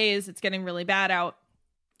raining for days. It's getting really bad out.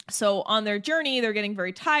 So on their journey, they're getting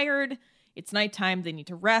very tired. It's nighttime. They need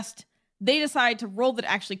to rest. They decide to roll that.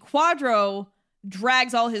 Actually, Quadro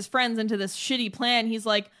drags all his friends into this shitty plan. He's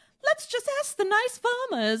like, let's just ask the nice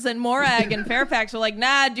farmers. And Morag and Fairfax are like,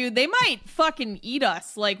 nah, dude, they might fucking eat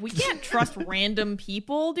us. Like, we can't trust random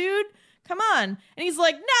people, dude. Come on. And he's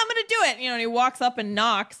like, nah, I'm going to do it. And he walks up and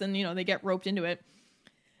knocks and, they get roped into it.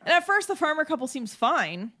 And at first, the farmer couple seems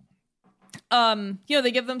fine.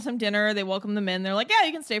 They give them some dinner. They welcome them in. They're like, yeah,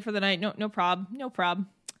 you can stay for the night. No prob.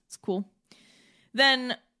 It's cool.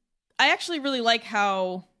 Then I actually really like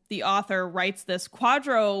how the author writes this.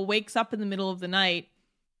 Quadro wakes up in the middle of the night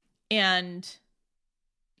and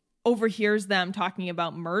overhears them talking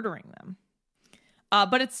about murdering them.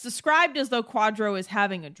 But it's described as though Quadro is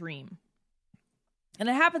having a dream. And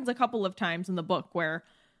it happens a couple of times in the book where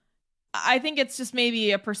I think it's just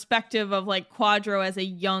maybe a perspective of like Quadro as a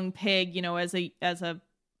young pig, as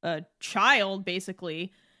a child,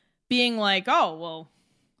 basically being like, oh, well,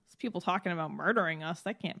 there's people talking about murdering us.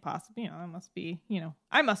 That can't possibly, I must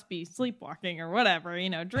be sleepwalking or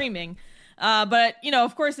whatever, dreaming. But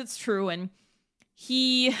of course it's true. And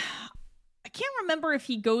I can't remember if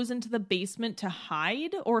he goes into the basement to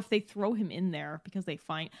hide or if they throw him in there because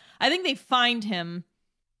I think they find him.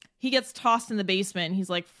 He gets tossed in the basement and he's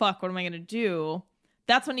like, fuck, what am I going to do?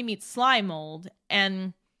 That's when he meets Sly Mold.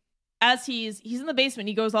 And as he's in the basement,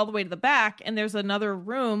 he goes all the way to the back and there's another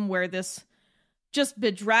room where this just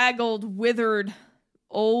bedraggled, withered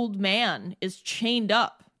old man is chained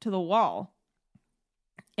up to the wall.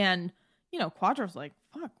 And, Quadro's like,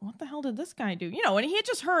 fuck, what the hell did this guy do? And he had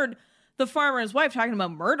just heard the farmer and his wife talking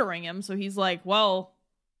about murdering him. So he's like, well,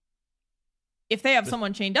 if they have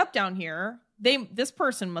someone chained up down here, this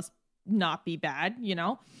person must not be bad,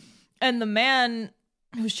 And the man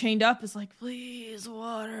who's chained up is like, please,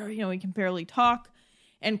 water. He can barely talk.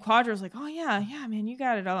 And Quadro's like, oh, yeah, man, you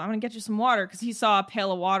got it. I'm going to get you some water because he saw a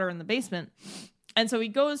pail of water in the basement. And so he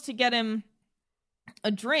goes to get him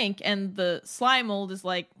a drink. And the Sly Mold is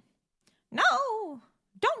like, no,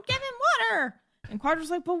 don't give him water. And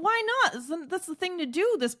Quadro's like, but why not? That's the thing to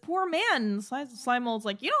do. This poor man. Sly Mold's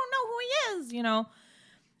like, you don't know who he is,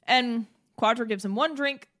 And Quadro gives him one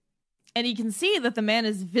drink. And he can see that the man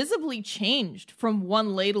is visibly changed from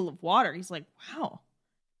one ladle of water. He's like, wow.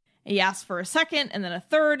 He asks for a second and then a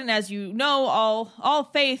third. And as you know, all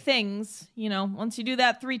Fae things, once you do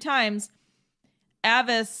that 3 times,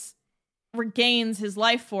 Avis regains his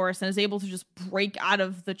life force and is able to just break out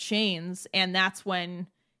of the chains. And that's when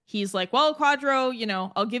he's like, well,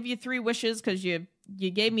 Quadro, I'll give you 3 wishes because you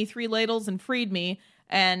gave me 3 ladles and freed me.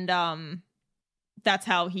 And that's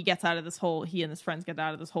how he gets out of he and his friends get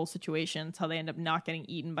out of this whole situation. It's how they end up not getting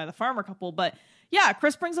eaten by the farmer couple. But yeah,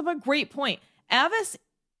 Chris brings up a great point. Avis,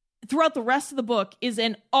 throughout the rest of the book, is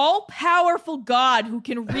an all-powerful god who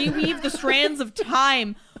can reweave the strands of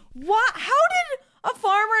time. What? How did a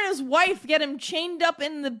farmer and his wife get him chained up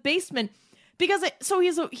in the basement? Because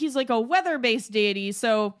he's like a weather-based deity,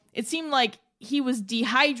 so it seemed like he was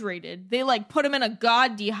dehydrated. They put him in a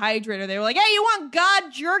god dehydrator. They were like, hey, you want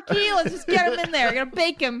god jerky? Let's just get him in there. We're gonna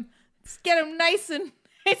bake him. Let's get him nice and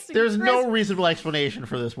There's no reasonable explanation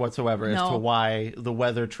for this whatsoever as to why the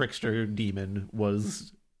weather trickster demon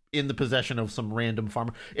was in the possession of some random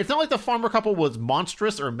farmer. It's not like the farmer couple was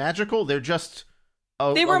monstrous or magical. They're just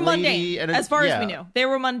they were mundane, as far as we knew. They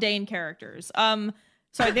were mundane characters. Sorry,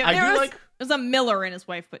 there was a miller and his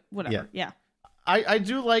wife, but whatever. Yeah. I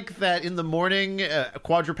do like that in the morning,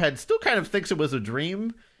 Quadroped still kind of thinks it was a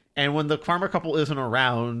dream, and when the farmer couple isn't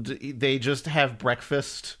around, they just have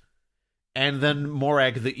breakfast, and then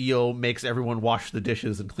Morag the eel makes everyone wash the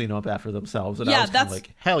dishes and clean up after themselves. And I was kind of like,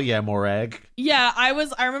 hell yeah, Morag. Yeah, I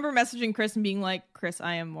remember messaging Chris and being like, Chris,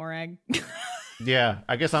 I am Morag. Yeah,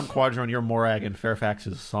 I guess I'm Quadro and you're Morag, and Fairfax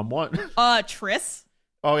is somewhat. Tris.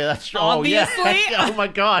 Oh, yeah, that's true. Obviously. Oh, yeah. Oh, my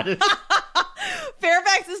God.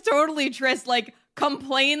 Fairfax is totally Tris,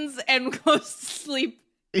 complains and goes to sleep.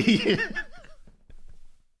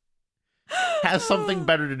 Has something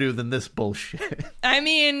better to do than this bullshit. I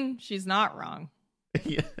mean, she's not wrong.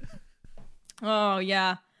 Yeah. Oh,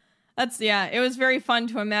 yeah. It was very fun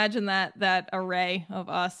to imagine that array of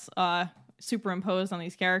us superimposed on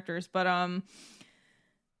these characters. But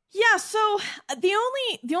yeah, so the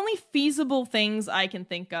only feasible things I can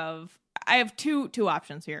think of, I have two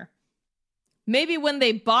options here. Maybe when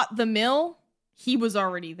they bought the mill, he was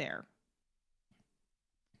already there.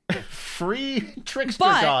 Free trickster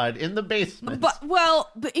god in the basement. But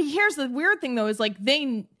here's the weird thing though, is like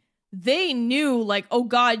they knew, like, oh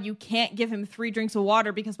god, you can't give him 3 drinks of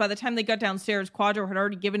water, because by the time they got downstairs, Quadro had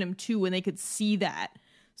already given him 2 and they could see that.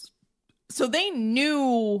 So they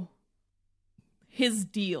knew his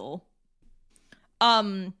deal.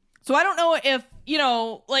 So I don't know if,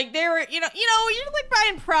 like they were, you're like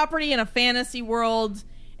buying property in a fantasy world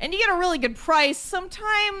and you get a really good price.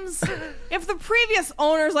 Sometimes if the previous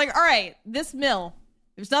owner's like, all right, this mill,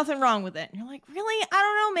 there's nothing wrong with it. And you're like, really? I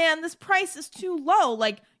don't know, man. This price is too low.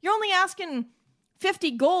 Like, you're only asking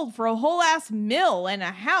 50 gold for a whole ass mill and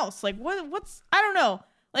a house. Like, what's, I don't know.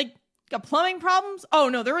 Like, got plumbing problems? Oh,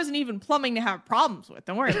 no, there isn't even plumbing to have problems with.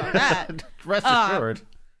 Don't worry about that. Rest assured.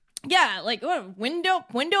 Yeah, like, what, window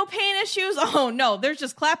pane issues? Oh, no, there's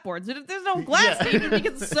just clapboards. There's no glass to even be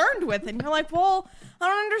concerned with. And you're like, well, I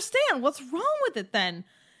don't understand. What's wrong with it then?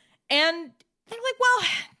 And they're like,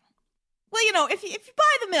 well, if you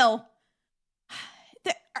buy the mill,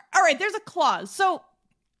 all right, there's a clause. So,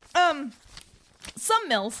 some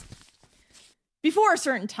mills, before a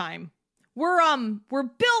certain time, were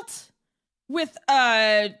built with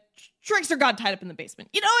trickster god tied up in the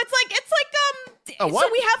basement. It's like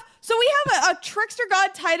so we have a trickster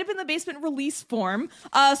god tied up in the basement release form.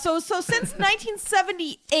 So since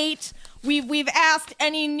 1978, we've asked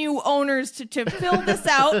any new owners to fill this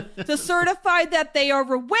out to certify that they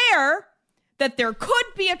are aware that there could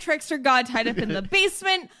be a trickster god tied up in the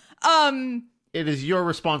basement. It is your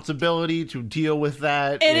responsibility to deal with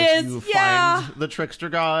that. You find the trickster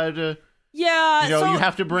god. Yeah. You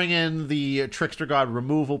have to bring in the trickster god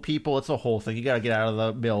removal people. It's a whole thing. You got to get out of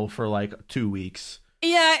the mill for like 2 weeks.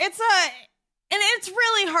 Yeah, and it's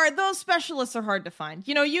really hard. Those specialists are hard to find.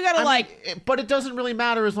 You gotta but it doesn't really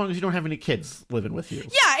matter as long as you don't have any kids living with you.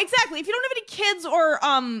 Yeah, exactly. If you don't have any kids or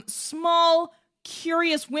small,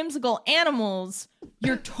 curious, whimsical animals,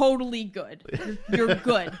 you're totally good. You're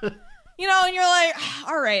good. And you're like,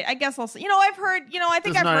 all right, I guess I'll see. I've heard, I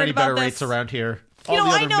think I've heard about this. There's not any better rates around here. All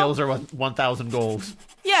the other mills are 1,000 gold.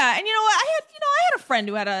 Yeah, and I had a friend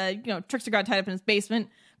who had a, trickster god tied up in his basement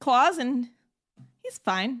clause, and he's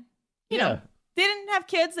fine. You know, they didn't have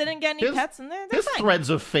kids, they didn't get any pets, and they're his fine.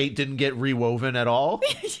 Threads of fate didn't get rewoven at all.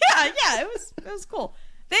 yeah, it was cool.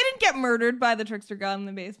 They didn't get murdered by the trickster god in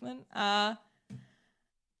the basement.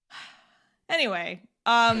 Anyway,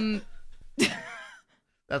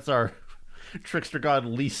 that's our trickster god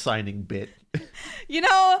lease signing bit.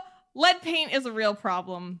 Lead paint is a real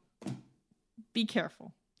problem. Be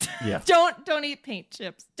careful. Yeah. Don't eat paint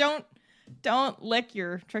chips. Don't lick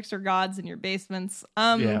your trickster gods in your basements.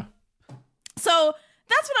 Yeah. So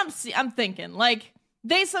that's what I'm thinking. Like,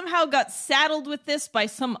 they somehow got saddled with this by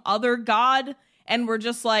some other god, and we're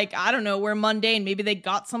just like, I don't know, we're mundane. Maybe they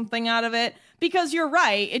got something out of it. Because you're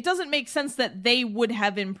right, it doesn't make sense that they would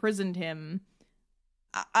have imprisoned him.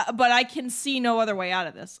 But I can see no other way out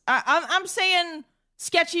of this. I'm saying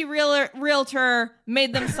sketchy realtor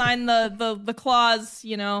made them sign the clause.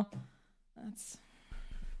 That's.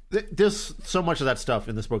 There's so much of that stuff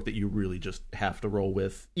in this book that you really just have to roll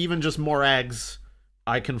with. Even just Morag's,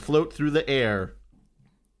 I can float through the air.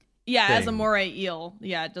 Yeah, thing. As a moray eel.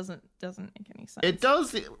 Yeah, it doesn't make any sense. It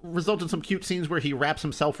does result in some cute scenes where he wraps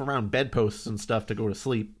himself around bedposts and stuff to go to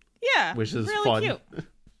sleep. Yeah, which is really fun. Cute.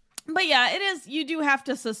 But yeah, it is. You do have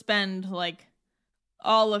to suspend like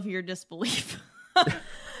all of your disbelief,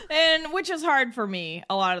 and which is hard for me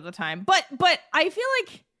a lot of the time. But I feel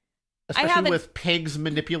like. Especially with pigs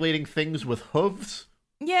manipulating things with hooves.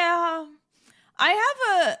 Yeah. I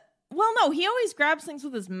have well, no, he always grabs things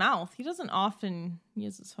with his mouth. He doesn't often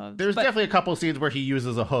use his hooves. There's definitely a couple scenes where he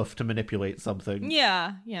uses a hoof to manipulate something.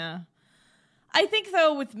 Yeah. I think,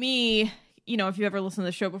 though, with me, if you ever listened to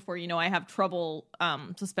the show before, I have trouble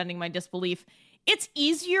suspending my disbelief. It's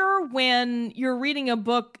easier when you're reading a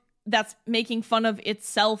book that's making fun of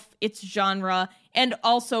itself, its genre, and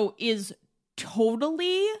also is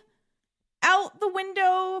totally out the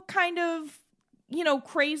window kind of,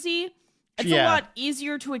 crazy. It's a lot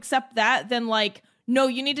easier to accept that than like, no,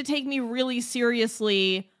 you need to take me really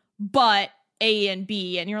seriously, but A and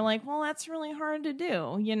B. And you're like, well, that's really hard to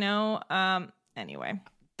do, Anyway.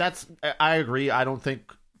 I agree. I don't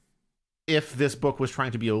think if this book was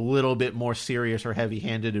trying to be a little bit more serious or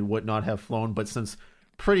heavy-handed, it would not have flown. But since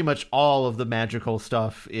pretty much all of the magical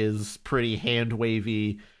stuff is pretty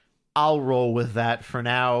hand-wavy, I'll roll with that for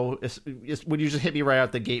now. When you just hit me right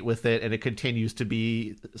out the gate with it, and it continues to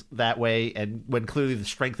be that way, and when clearly the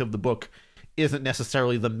strength of the book isn't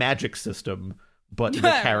necessarily the magic system, but the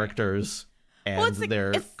characters and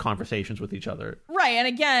their conversations with each other. Right, and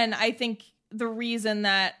again, I think the reason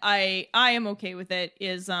that I am okay with it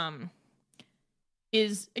is again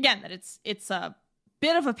that it's a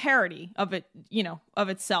bit of a parody of it, of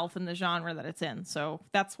itself and the genre that it's in. So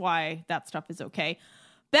that's why that stuff is okay.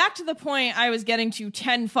 Back to the point I was getting to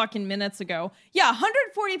 10 fucking minutes ago. Yeah,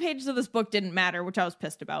 140 pages of this book didn't matter, which I was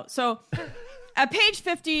pissed about. So at page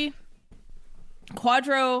 50,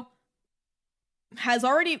 Quadro has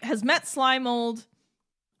met Slimemold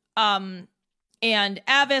and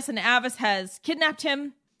Avis has kidnapped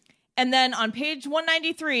him. And then on page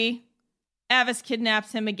 193, Avis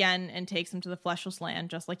kidnaps him again and takes him to the fleshless land,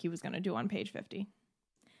 just like he was going to do on page 50.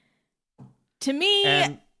 To me,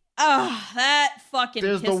 that fucking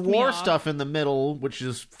there's pissed the war me off. stuff in the middle, which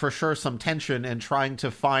is for sure some tension, and trying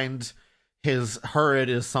to find his herd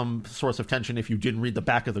is some source of tension if you didn't read the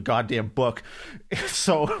back of the goddamn book.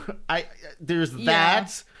 So there's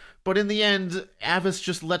that. But in the end, Avis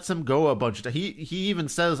just lets him go a bunch of times. He even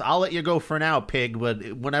says, I'll let you go for now, pig,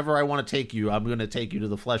 but whenever I want to take you, I'm going to take you to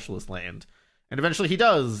the fleshless land. And eventually he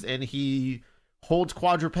does, and he holds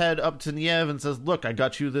Quadroped up to Niev and says, look, I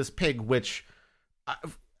got you this pig, which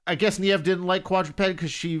I guess Niev didn't like Quadroped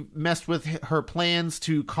because she messed with her plans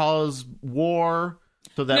to cause war.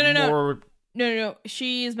 So that No.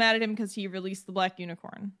 She is mad at him because he released the black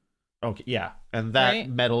unicorn. Okay, yeah. And that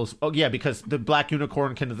meddles... Oh, yeah, because the black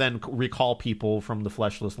unicorn can then recall people from the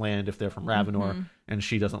fleshless land if they're from Ravenor, and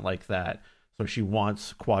she doesn't like that. So she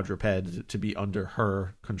wants Quadroped to be under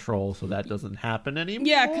her control so that doesn't happen anymore.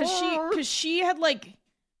 Yeah, because she had,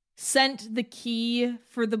 sent the key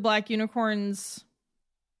for the black unicorn's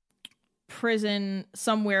prison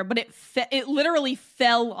somewhere, but it literally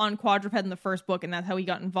fell on Quadroped in the first book, and that's how he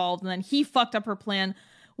got involved. And then he fucked up her plan.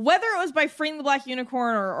 Whether it was by freeing the black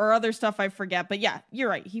unicorn or other stuff, I forget. But yeah, you're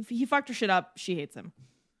right. He fucked her shit up. She hates him.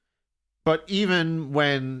 But even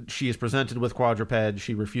when she is presented with Quadroped,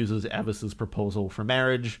 she refuses Avis's proposal for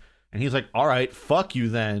marriage. And he's like, all right, fuck you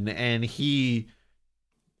then. And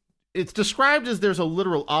it's described as there's a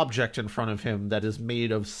literal object in front of him that is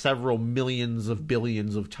made of several millions of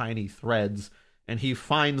billions of tiny threads. And he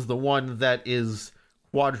finds the one that is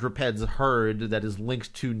Quadruped's herd that is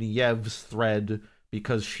linked to Niev's thread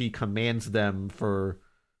because she commands them for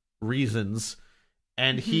reasons.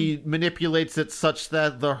 And he manipulates it such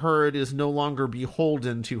that the herd is no longer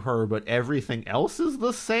beholden to her, but everything else is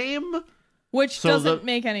the same. Which doesn't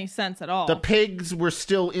make any sense at all. The pigs were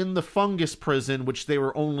still in the fungus prison, which they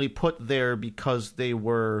were only put there because they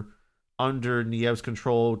were under Niev's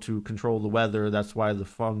control to control the weather. That's why the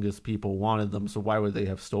fungus people wanted them. So why would they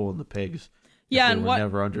have stolen the pigs? Yeah, and they were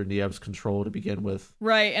never under Niev's control to begin with.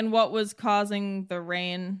 Right, and what was causing the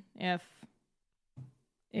rain if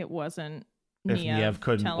it wasn't Niev? If Niev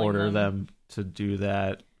couldn't order them to do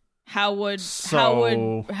that. How would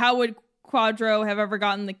Quadro have ever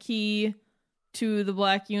gotten the key to the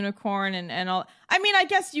black unicorn and all? I mean, I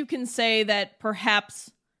guess you can say that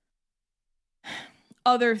perhaps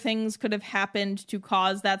other things could have happened to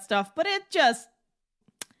cause that stuff, but it just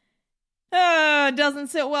doesn't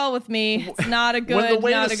sit well with me. It's not a good way to end it.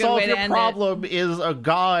 When the way to solve your problem is a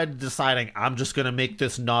god deciding, I'm just going to make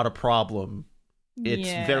this not a problem.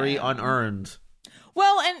 It's very unearned.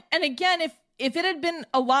 Well, and again, if it had been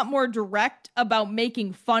a lot more direct about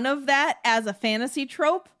making fun of that as a fantasy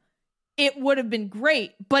trope, it would have been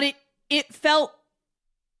great. But it felt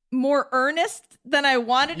more earnest than I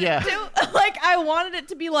wanted it to. I wanted it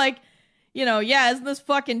to be isn't this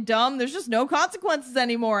fucking dumb? There's just no consequences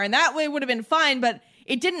anymore. And that way would have been fine, but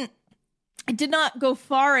it did not go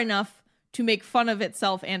far enough to make fun of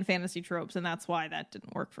itself and fantasy tropes, and that's why that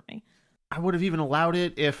didn't work for me. I would have even allowed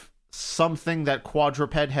it if something that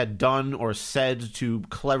Quadroped had done or said to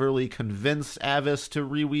cleverly convince Avis to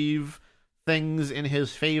reweave things in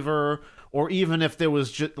his favor, or even if there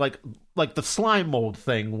was just like the Slimemold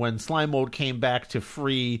thing, when Slimemold came back to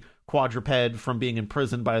free Quadroped from being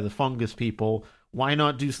imprisoned by the fungus people. Why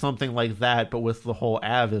not do something like that, but with the whole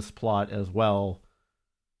Avis plot as well?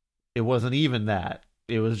 It wasn't even that.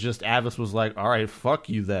 It was just Avis was like, all right, fuck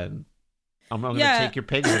you then. I'm going to take your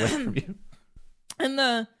pigs away from you.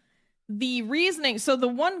 And the reasoning, so the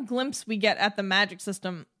one glimpse we get at the magic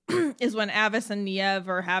system is when Avis and Niev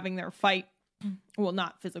are having their fight. Well,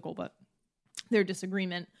 not physical, but their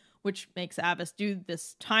disagreement, which makes Avis do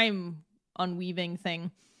this time unweaving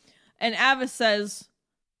thing. And Avis says,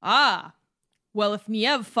 well, if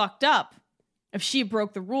Niev fucked up, if she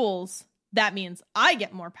broke the rules, that means I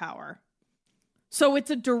get more power. So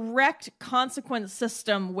it's a direct consequence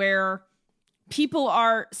system where people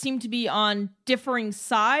seem to be on differing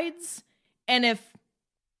sides, and if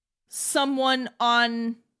someone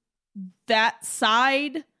on that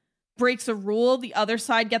side breaks a rule, the other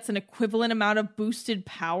side gets an equivalent amount of boosted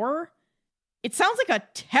power. It sounds like a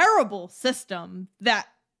terrible system that,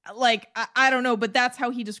 like, I don't know, but that's how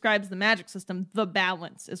he describes the magic system. The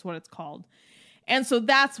balance is what it's called. And so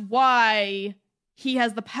that's why he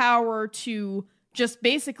has the power to just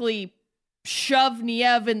basically shove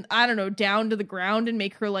Niev and, I don't know, down to the ground and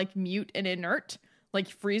make her, like, mute and inert. Like,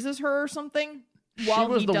 freezes her or something. She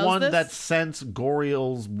was the one that sent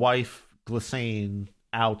Goriel's wife, Glissane,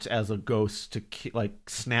 out as a ghost to, like,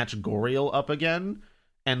 snatch Goriel up again.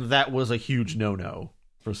 And that was a huge no-no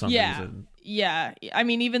for some reason. Yeah. I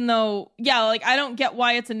mean, even though, like, I don't get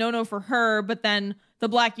why it's a no-no for her, but then the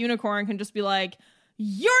Black Unicorn can just be like,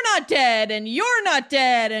 you're not dead, and you're not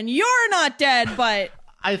dead, and you're not dead, but...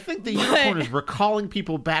 I think the unicorn is recalling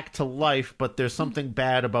people back to life, but there's something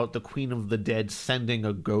bad about the Queen of the Dead sending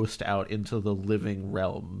a ghost out into the living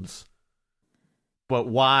realms. But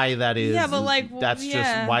why that is, but like, that's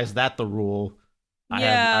just, why is that the rule?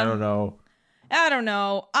 I don't know.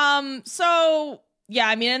 So, yeah,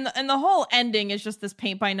 I mean, and the whole ending is just this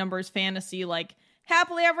paint-by-numbers fantasy, like,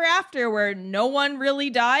 happily ever after, where no one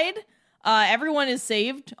really died. Everyone is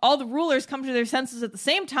saved. All the rulers come to their senses at the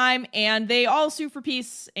same time, and they all sue for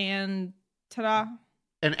peace, and ta-da.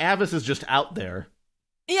 And Avis is just out there.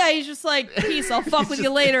 Yeah, he's just like, peace, I'll fuck with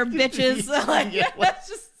you later, bitches. Like, that's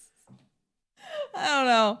just... I don't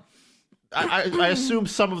know. I assume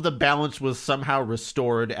some of the balance was somehow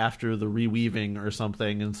restored after the reweaving or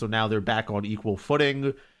something, and so now they're back on equal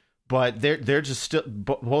footing. But they're just still...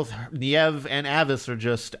 Both Niev and Avis are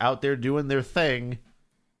just out there doing their thing.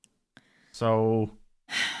 So,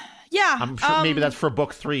 yeah, I'm sure maybe that's for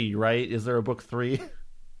book 3, right? Is there a book 3?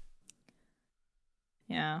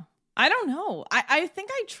 Yeah, I don't know. I think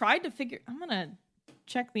I tried to figure. I'm gonna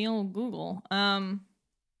check the old Google.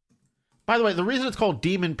 By the way, the reason it's called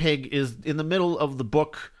Demon Pig is in the middle of the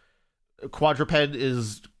book, Quadroped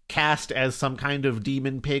is cast as some kind of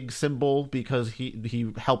demon pig symbol because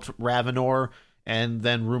he helped Ravenor, and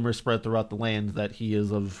then rumors spread throughout the land that he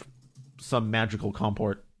is of some magical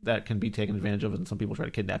comport that can be taken advantage of, and some people try to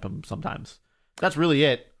kidnap him sometimes. That's really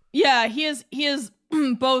it. Yeah, he is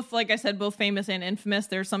both, like I said, both famous and infamous.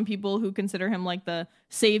 There are some people who consider him like the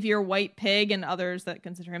savior white pig, and others that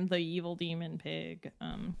consider him the evil demon pig.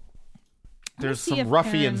 There's some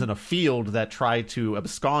ruffians in a field that try to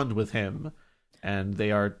abscond with him, and they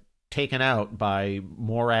are taken out by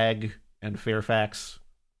Morag and Fairfax,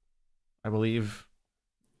 I believe.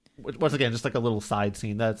 Once again, just like a little side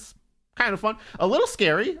scene that's kind of fun. A little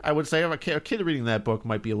scary, I would say. A kid reading that book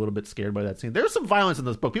might be a little bit scared by that scene. There's some violence in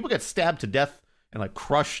this book. People get stabbed to death and, like,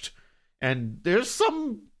 crushed. And there's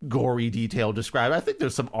some gory detail described. I think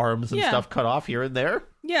there's some arms and stuff cut off here and there.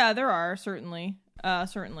 Yeah, there are, certainly.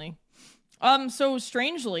 Certainly. So,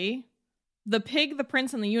 strangely, The Pig, the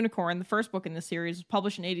Prince, and the Unicorn, the first book in this series, was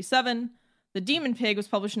published in 1987. The Demon Pig was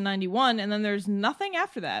published in 1991, and then there's nothing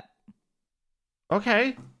after that.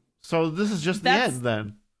 Okay. So this is just the end,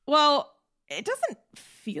 then. Well, it doesn't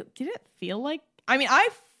feel... Did it feel like... I mean, I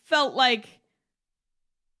felt like...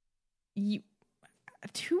 A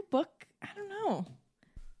 2-book... I don't know.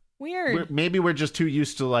 Weird. Maybe we're just too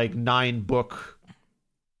used to, like, 9-book...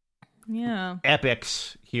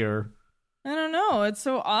 epics here. I don't know. It's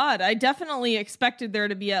so odd. I definitely expected there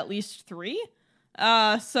to be at least 3.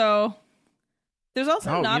 So... There's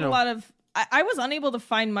also not a lot of... I was unable to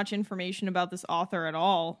find much information about this author at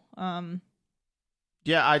all.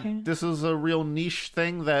 This is a real niche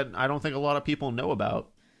thing that I don't think a lot of people know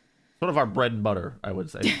about. Sort of our bread and butter, I would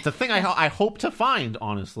say. It's a thing I hope to find,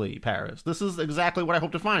 honestly, Paris. This is exactly what I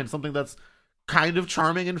hope to find. Something that's kind of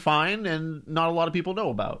charming and fine and not a lot of people know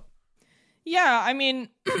about. Yeah, I mean,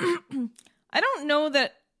 I don't know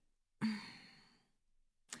that...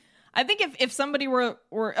 I think if somebody were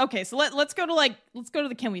okay, so let's go to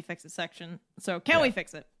the Can We Fix It section. So can we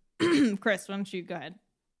fix it? Chris, why don't you go ahead?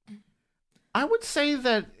 I would say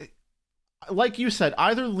that, like you said,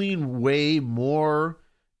 either lean way more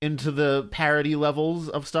into the parody levels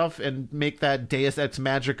of stuff and make that Deus Ex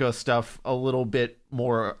Magica stuff a little bit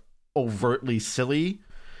more overtly silly.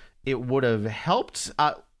 It would have helped.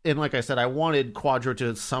 And like I said, I wanted Quadro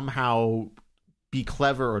to somehow be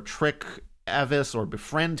clever or trick Avis or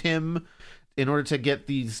befriend him in order to get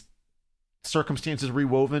these circumstances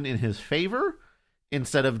rewoven in his favor,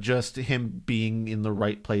 instead of just him being in the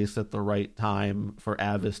right place at the right time for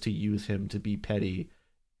Avis to use him to be petty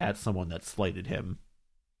at someone that slighted him.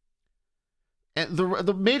 And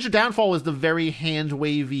the major downfall is the very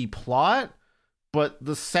hand-wavy plot, but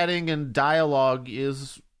the setting and dialogue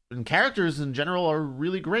and characters in general are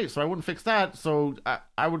really great, so I wouldn't fix that. So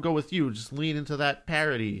I would go with you. Just lean into that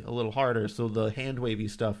parody a little harder so the hand-wavy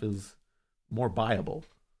stuff is more viable.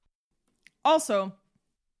 Also,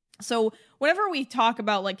 so whenever we talk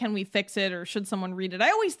about, like, can we fix it or should someone read it,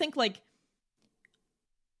 I always think, like,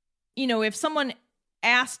 you know, if someone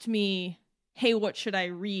asked me, hey, what should I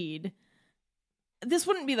read? This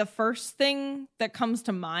wouldn't be the first thing that comes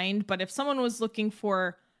to mind, but if someone was looking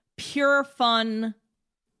for pure fun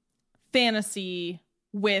fantasy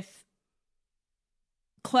with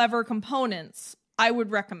clever components, I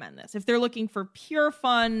would recommend this. If they're looking for pure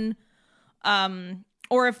fun,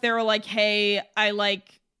 or if they're like, hey, I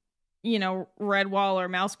like, you know, Redwall or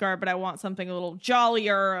Mouseguard, but I want something a little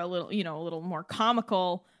jollier, a little more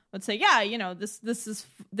comical, let's say, yeah, you know, this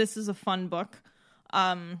is a fun book.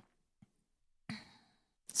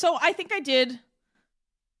 So I think I did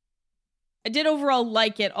overall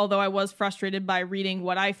like it, although I was frustrated by reading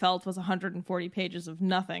what I felt was 140 pages of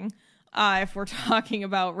nothing, if we're talking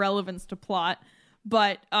about relevance to plot.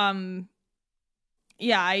 But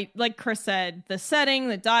yeah, I, like Chris said, the setting,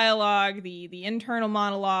 the dialogue, the internal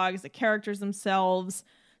monologues, the characters themselves,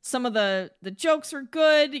 some of the jokes are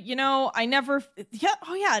good. You know, another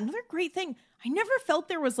great thing. I never felt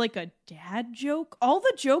there was like a dad joke. All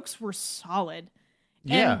the jokes were solid.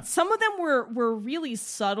 Yeah. And some of them were really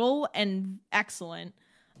subtle and excellent.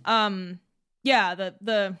 Yeah,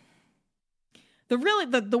 the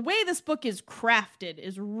way this book is crafted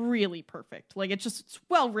is really perfect. Like, it's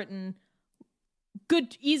well written,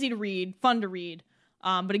 good, easy to read, fun to read.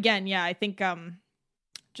 But again, yeah, I think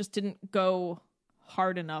just didn't go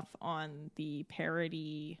hard enough on the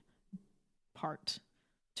parody part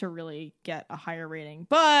to really get a higher rating.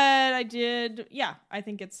 But I did, yeah, I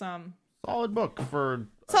think it's solid book for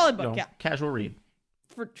yeah, casual read.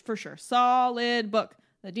 For sure. Solid book.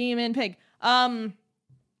 The Demon Pig.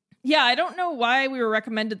 Yeah, I don't know why we were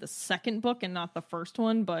recommended the second book and not the first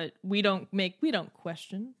one, but we don't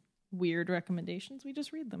question weird recommendations. We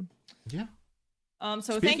just read them. Yeah. So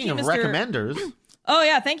Speaking thank you, of Mr. recommenders. Oh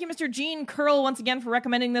yeah, thank you, Mr. Gene Curl, once again for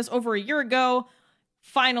recommending this over a year ago.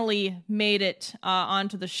 Finally made it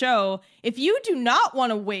onto the show. If you do not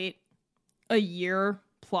want to wait a year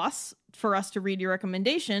plus for us to read your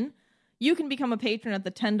recommendation, you can become a patron at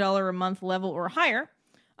the $10 a month level or higher.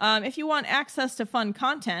 If you want access to fun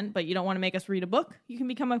content, but you don't want to make us read a book, you can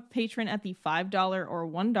become a patron at the $5 or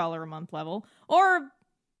 $1 a month level, or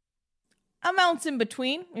amounts in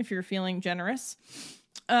between if you're feeling generous,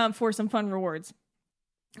 for some fun rewards.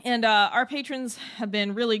 And our patrons have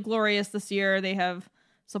been really glorious this year. They have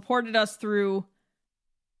supported us through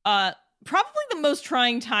probably the most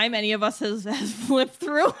trying time any of us has flipped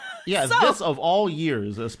through. Yeah, this of all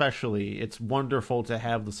years especially, it's wonderful to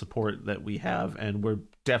have the support that we have, and we're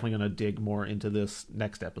definitely going to dig more into this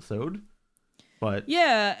next episode. But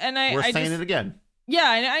yeah, and we're saying it again. Yeah,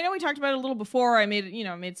 I know we talked about it a little before. I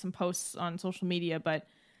made some posts on social media, but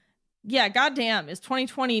yeah, goddamn, is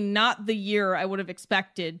 2020 not the year I would have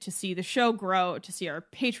expected to see the show grow, to see our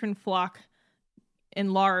patron flock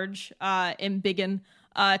enlarge and biggen,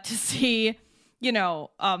 to see,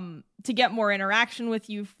 to get more interaction with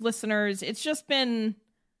you listeners. It's been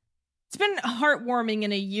heartwarming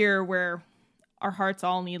in a year where our hearts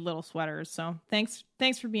all need little sweaters. So thanks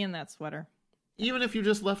for being that sweater. Even if you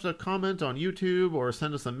just left a comment on YouTube or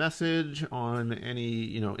send us a message on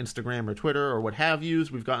any, Instagram or Twitter or what have yous,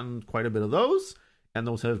 we've gotten quite a bit of those, and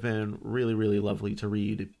those have been really, really lovely to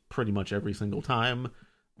read pretty much every single time.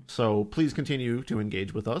 So please continue to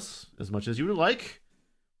engage with us as much as you would like,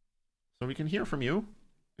 so we can hear from you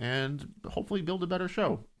and hopefully build a better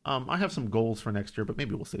show. I have some goals for next year, but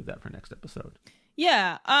maybe we'll save that for next episode.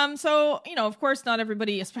 Yeah. So, of course, not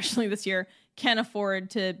everybody, especially this year, can afford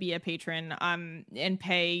to be a patron and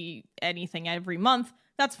pay anything every month.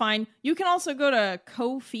 That's fine. You can also go to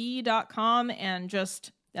ko-fi.com and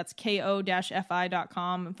that's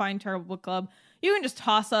ko-fi.com and find Terrible Book Club. You can just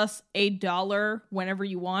toss us $1 whenever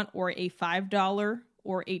you want, or a $5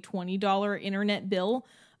 or a $20 internet bill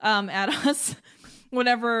at us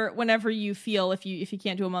whenever you feel, if you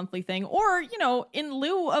can't do a monthly thing, or, in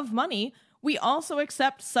lieu of money. We also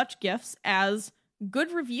accept such gifts as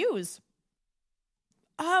good reviews.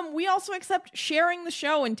 We also accept sharing the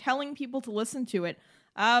show and telling people to listen to it.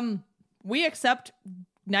 We accept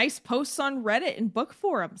nice posts on Reddit and book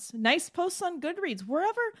forums, nice posts on Goodreads,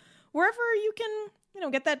 wherever you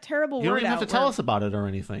can, get that terrible word out. You don't even have to tell us about it or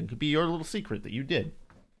anything. It could be your little secret that you did.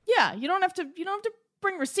 Yeah, you don't have to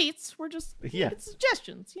bring receipts. We're just it's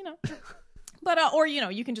suggestions, But, or,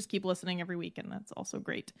 you can just keep listening every week, and that's also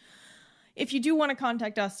great. If you do want to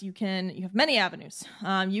contact us, you have many avenues.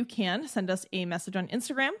 You can send us a message on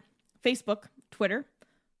Instagram, Facebook, Twitter,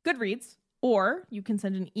 Goodreads, or you can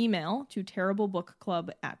send an email to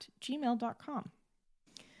terriblebookclub@gmail.com.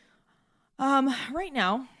 Right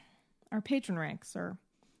now, our patron ranks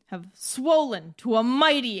have swollen to a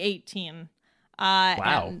mighty 18.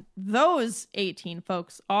 Wow. And those 18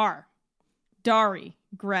 folks are Dari,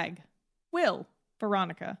 Greg, Will,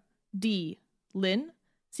 Veronica, D, Lynn,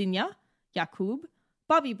 Sinya, Yakub,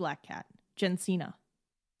 Bobby Blackcat, Jen Cena.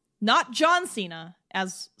 Not John Cena,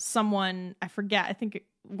 as someone, I forget, I think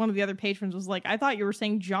one of the other patrons was like, I thought you were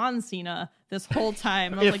saying John Cena this whole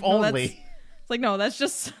time. And I was If like, no, only. it's like, no, it's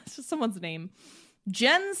just someone's name.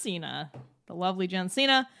 Jen Cena, the lovely Jen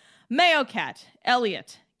Cena, Mayo Cat,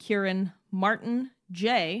 Elliot, Kieran, Martin,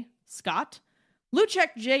 Jay, Scott,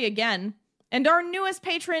 Luchek J again, and our newest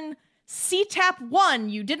patron,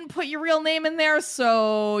 CTAP1. You didn't put your real name in there,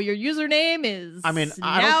 so your username is. I mean,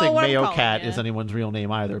 I don't think what I'm Mayo calling Cat you. is anyone's real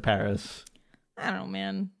name either, Paris. I don't know,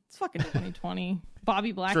 man. It's fucking 2020.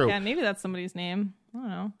 Bobby Blackcat. True. Maybe that's somebody's name. I don't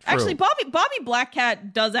know. True. Actually, Bobby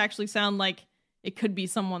Blackcat does actually sound like it could be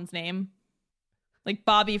someone's name. Like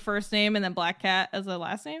Bobby first name and then Blackcat as a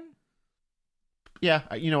last name. Yeah,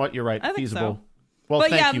 you know what? You're right. I think Feasible. so. Well,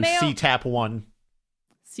 But thank yeah, you, Mayo- CTAP1.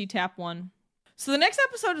 CTAP1. So the next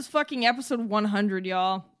episode is fucking episode 100,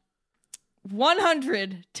 y'all.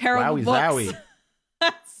 100 terrible Wowie books. zowie.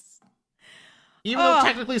 That's Even though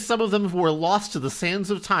technically some of them were lost to the sands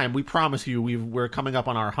of time, we promise you we're coming up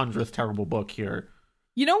on our 100th terrible book here.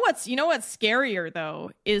 You know what's scarier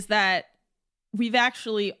though is that we've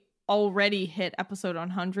actually already hit episode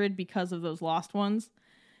 100 because of those lost ones.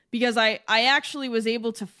 Because I actually was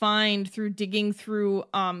able to find through digging through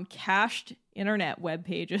cached internet web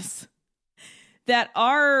pages that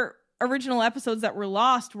our original episodes that were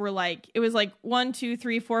lost were like, it was like 1, 2,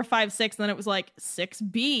 3, 4, 5, 6, and then it was like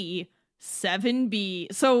 6B,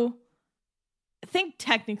 7B. So I think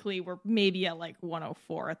technically we're maybe at like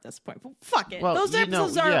 104 at this point. But fuck it. Well, Those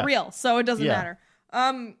episodes aren't real, so it doesn't matter.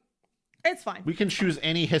 It's fine. We can choose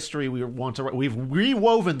any history we want to. We've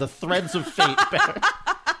rewoven the threads of fate.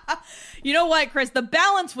 You know what, Chris? The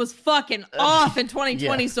balance was fucking off in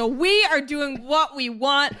 2020, Yeah. so we are doing what we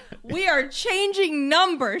want. We are changing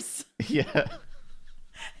numbers. Yeah.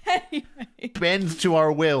 Anyway. Bend to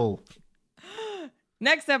our will.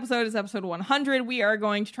 Next episode is episode 100. We are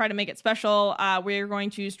going to try to make it special. We are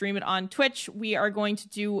going to stream it on Twitch. We are going to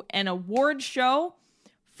do an award show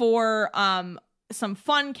for some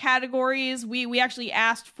fun categories. We actually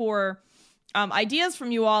asked for ideas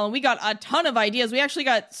from you all, and we got a ton of ideas. We actually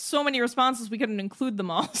got so many responses we couldn't include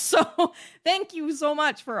them all. So thank you so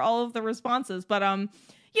much for all of the responses. But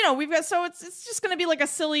we've got, so it's just going to be like a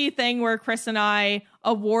silly thing where Chris and I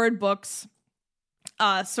award books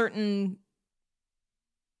certain,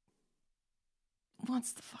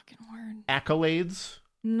 what's the fucking word? Accolades.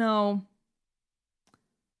 No.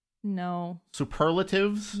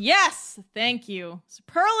 Superlatives. Yes, thank you.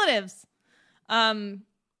 Superlatives.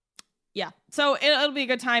 Yeah. So it'll be a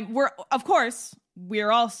good time.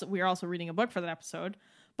 We're also reading a book for that episode,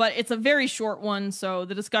 but it's a very short one. So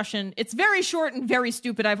the discussion, it's very short and very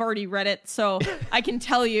stupid. I've already read it, so I can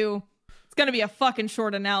tell you it's gonna be a fucking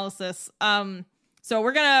short analysis. So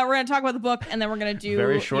we're gonna talk about the book, and then we're gonna do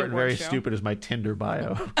Very short and very show. stupid is my Tinder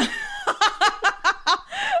bio. I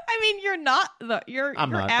mean, you're not you're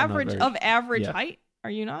average of average height.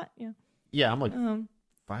 Are you not? Yeah. Yeah, I'm like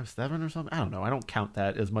 5'7" or something. I don't know. I don't count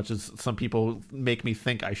that as much as some people make me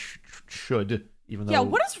think I should. Even though, yeah,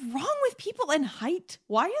 what is wrong with people in height?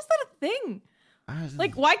 Why is that a thing?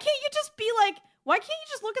 Like, why can't you just be like? Why can't you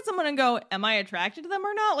just look at someone and go, "Am I attracted to them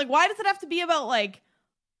or not?" Like, why does it have to be about like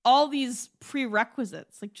all these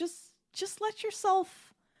prerequisites? Like, just let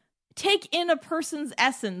yourself take in a person's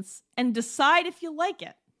essence and decide if you like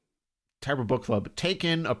it. Terrible Book Club. Take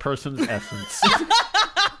in a person's essence.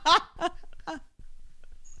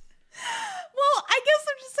 Well, I guess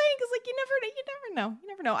I'm just saying because, like, you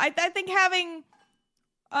never know. I think having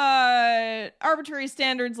arbitrary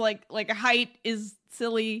standards like a height is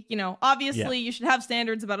silly. Obviously you should have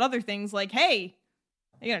standards about other things. Like, hey,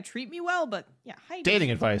 you're gonna treat me well, but yeah, height.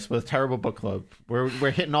 Dating advice with Terrible Book Club. We're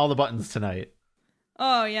hitting all the buttons tonight.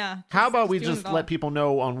 Oh yeah. How about we doing just it all. let people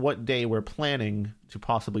know on what day we're planning to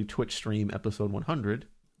possibly Twitch stream episode 100?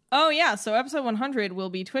 Oh yeah, so episode 100 will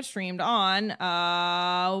be Twitch streamed on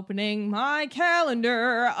opening my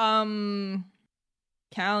calendar.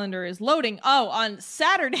 Calendar is loading. Oh, on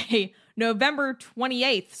Saturday, November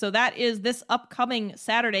 28th. So that is this upcoming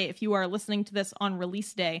Saturday if you are listening to this on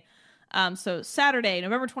release day. So Saturday,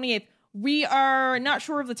 November 28th, we are not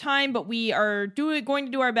sure of the time, but we are going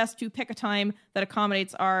to do our best to pick a time that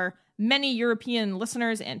accommodates our many European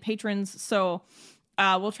listeners and patrons. So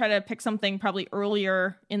we'll try to pick something probably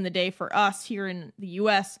earlier in the day for us here in the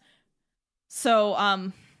US. So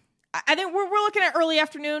I think we're looking at early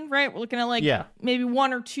afternoon, right? We're looking at maybe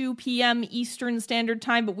 1 or 2 p.m. Eastern Standard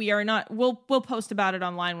Time, but we are not. We'll post about it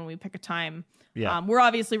online when we pick a time. Yeah. We're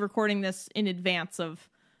obviously recording this in advance of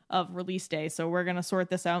release day, so we're gonna sort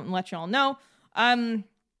this out and let y'all know.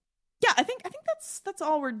 Yeah, I think that's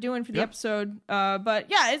all we're doing for the episode. But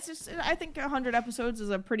yeah, it's just, I think 100 episodes is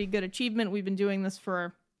a pretty good achievement. We've been doing this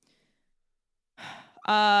for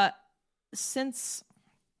since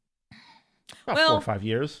about 4 or 5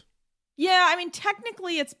 years. Yeah, I mean,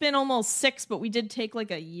 technically it's been almost 6, but we did take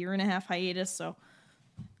like a 1.5 year hiatus, so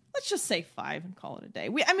let's just say 5 and call it a day.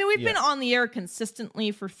 We've been on the air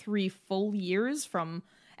consistently for 3 full years from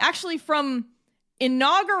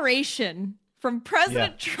inauguration, from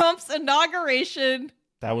President Trump's inauguration.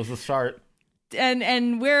 That was the start.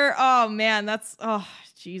 And we're, oh man, that's, oh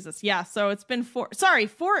Jesus. Yeah, so it's been 4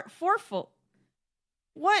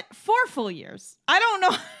 full years. I don't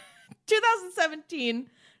know. 2017,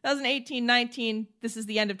 2018, 19, this is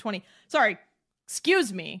the end of 20. Sorry,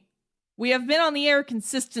 excuse me. We have been on the air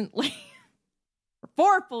consistently for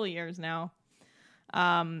 4 full years now.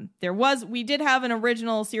 We did have an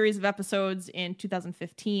original series of episodes in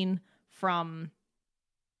 2015 from,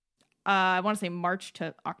 I want to say March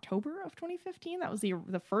to October of 2015. That was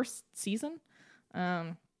the first season.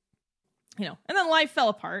 And then life fell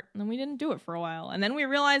apart, and then we didn't do it for a while. And then we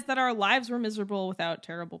realized that our lives were miserable without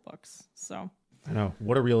terrible books. So I know.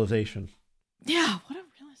 What a realization. Yeah, what a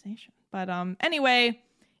realization. But anyway,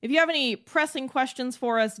 if you have any pressing questions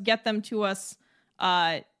for us, get them to us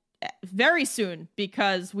very soon,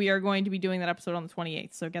 because we are going to be doing that episode on the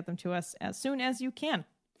 28th. So get them to us as soon as you can.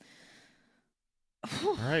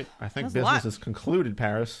 All right. I think business is concluded,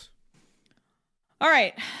 Paris. All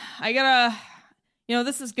right. I gotta...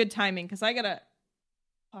 this is good timing, because I gotta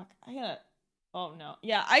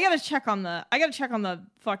check on the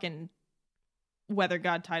fucking weather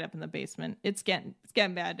god tied up in the basement. It's getting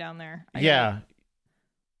bad down there.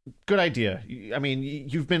 Good idea. I mean,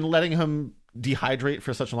 you've been letting him dehydrate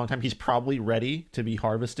for such a long time. He's probably ready to be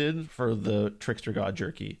harvested for the trickster god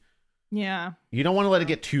jerky. Yeah. You don't want to let it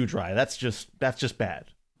get too dry. That's just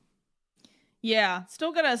bad. Yeah.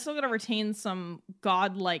 Still gotta retain some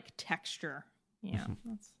godlike texture. Yeah,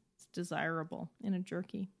 it's desirable in a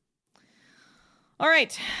jerky. All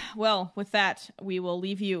right. Well, with that, we will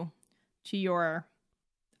leave you to your,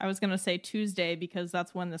 I was going to say Tuesday, because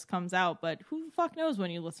that's when this comes out, but who the fuck knows when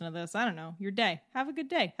you listen to this? I don't know. Your day. Have a good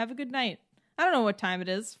day. Have a good night. I don't know what time it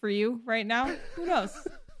is for you right now. Who knows?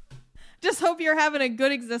 Just hope you're having a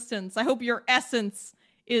good existence. I hope your essence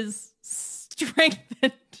is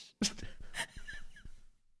strengthened.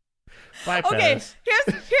 Bye, Paris.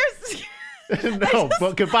 Okay, here's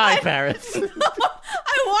but goodbye, Paris. I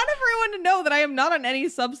want everyone to know that I am not on any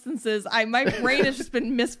substances. My brain has just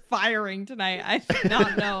been misfiring tonight. I should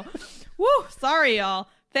not know. Woo! Sorry, y'all.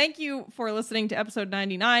 Thank you for listening to episode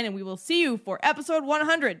 99, and we will see you for episode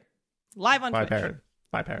 100 live on Twitch.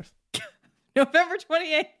 Bye, Paris. November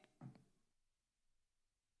 28th.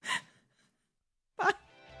 Bye.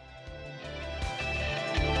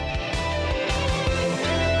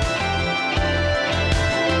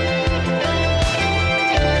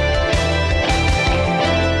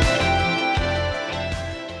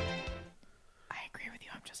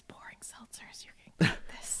 Seltzers, you're gonna get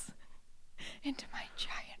this into my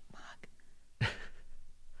giant mug.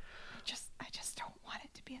 I just don't want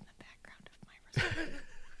it to be in the background of my resort.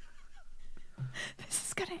 This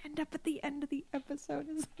is gonna end up at the end of the episode,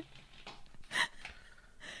 isn't it?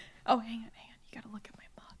 Oh, hang on. You gotta look at my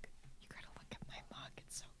mug.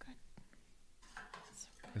 It's so good.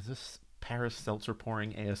 Is this Paris seltzer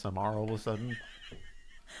pouring ASMR all of a sudden?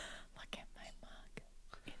 Look at my mug.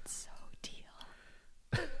 It's so teal.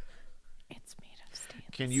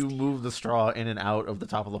 Can you move the straw in and out of the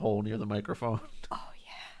top of the hole near the microphone? Oh,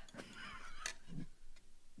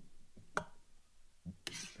 yeah.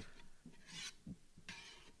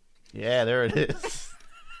 Yeah, there it is.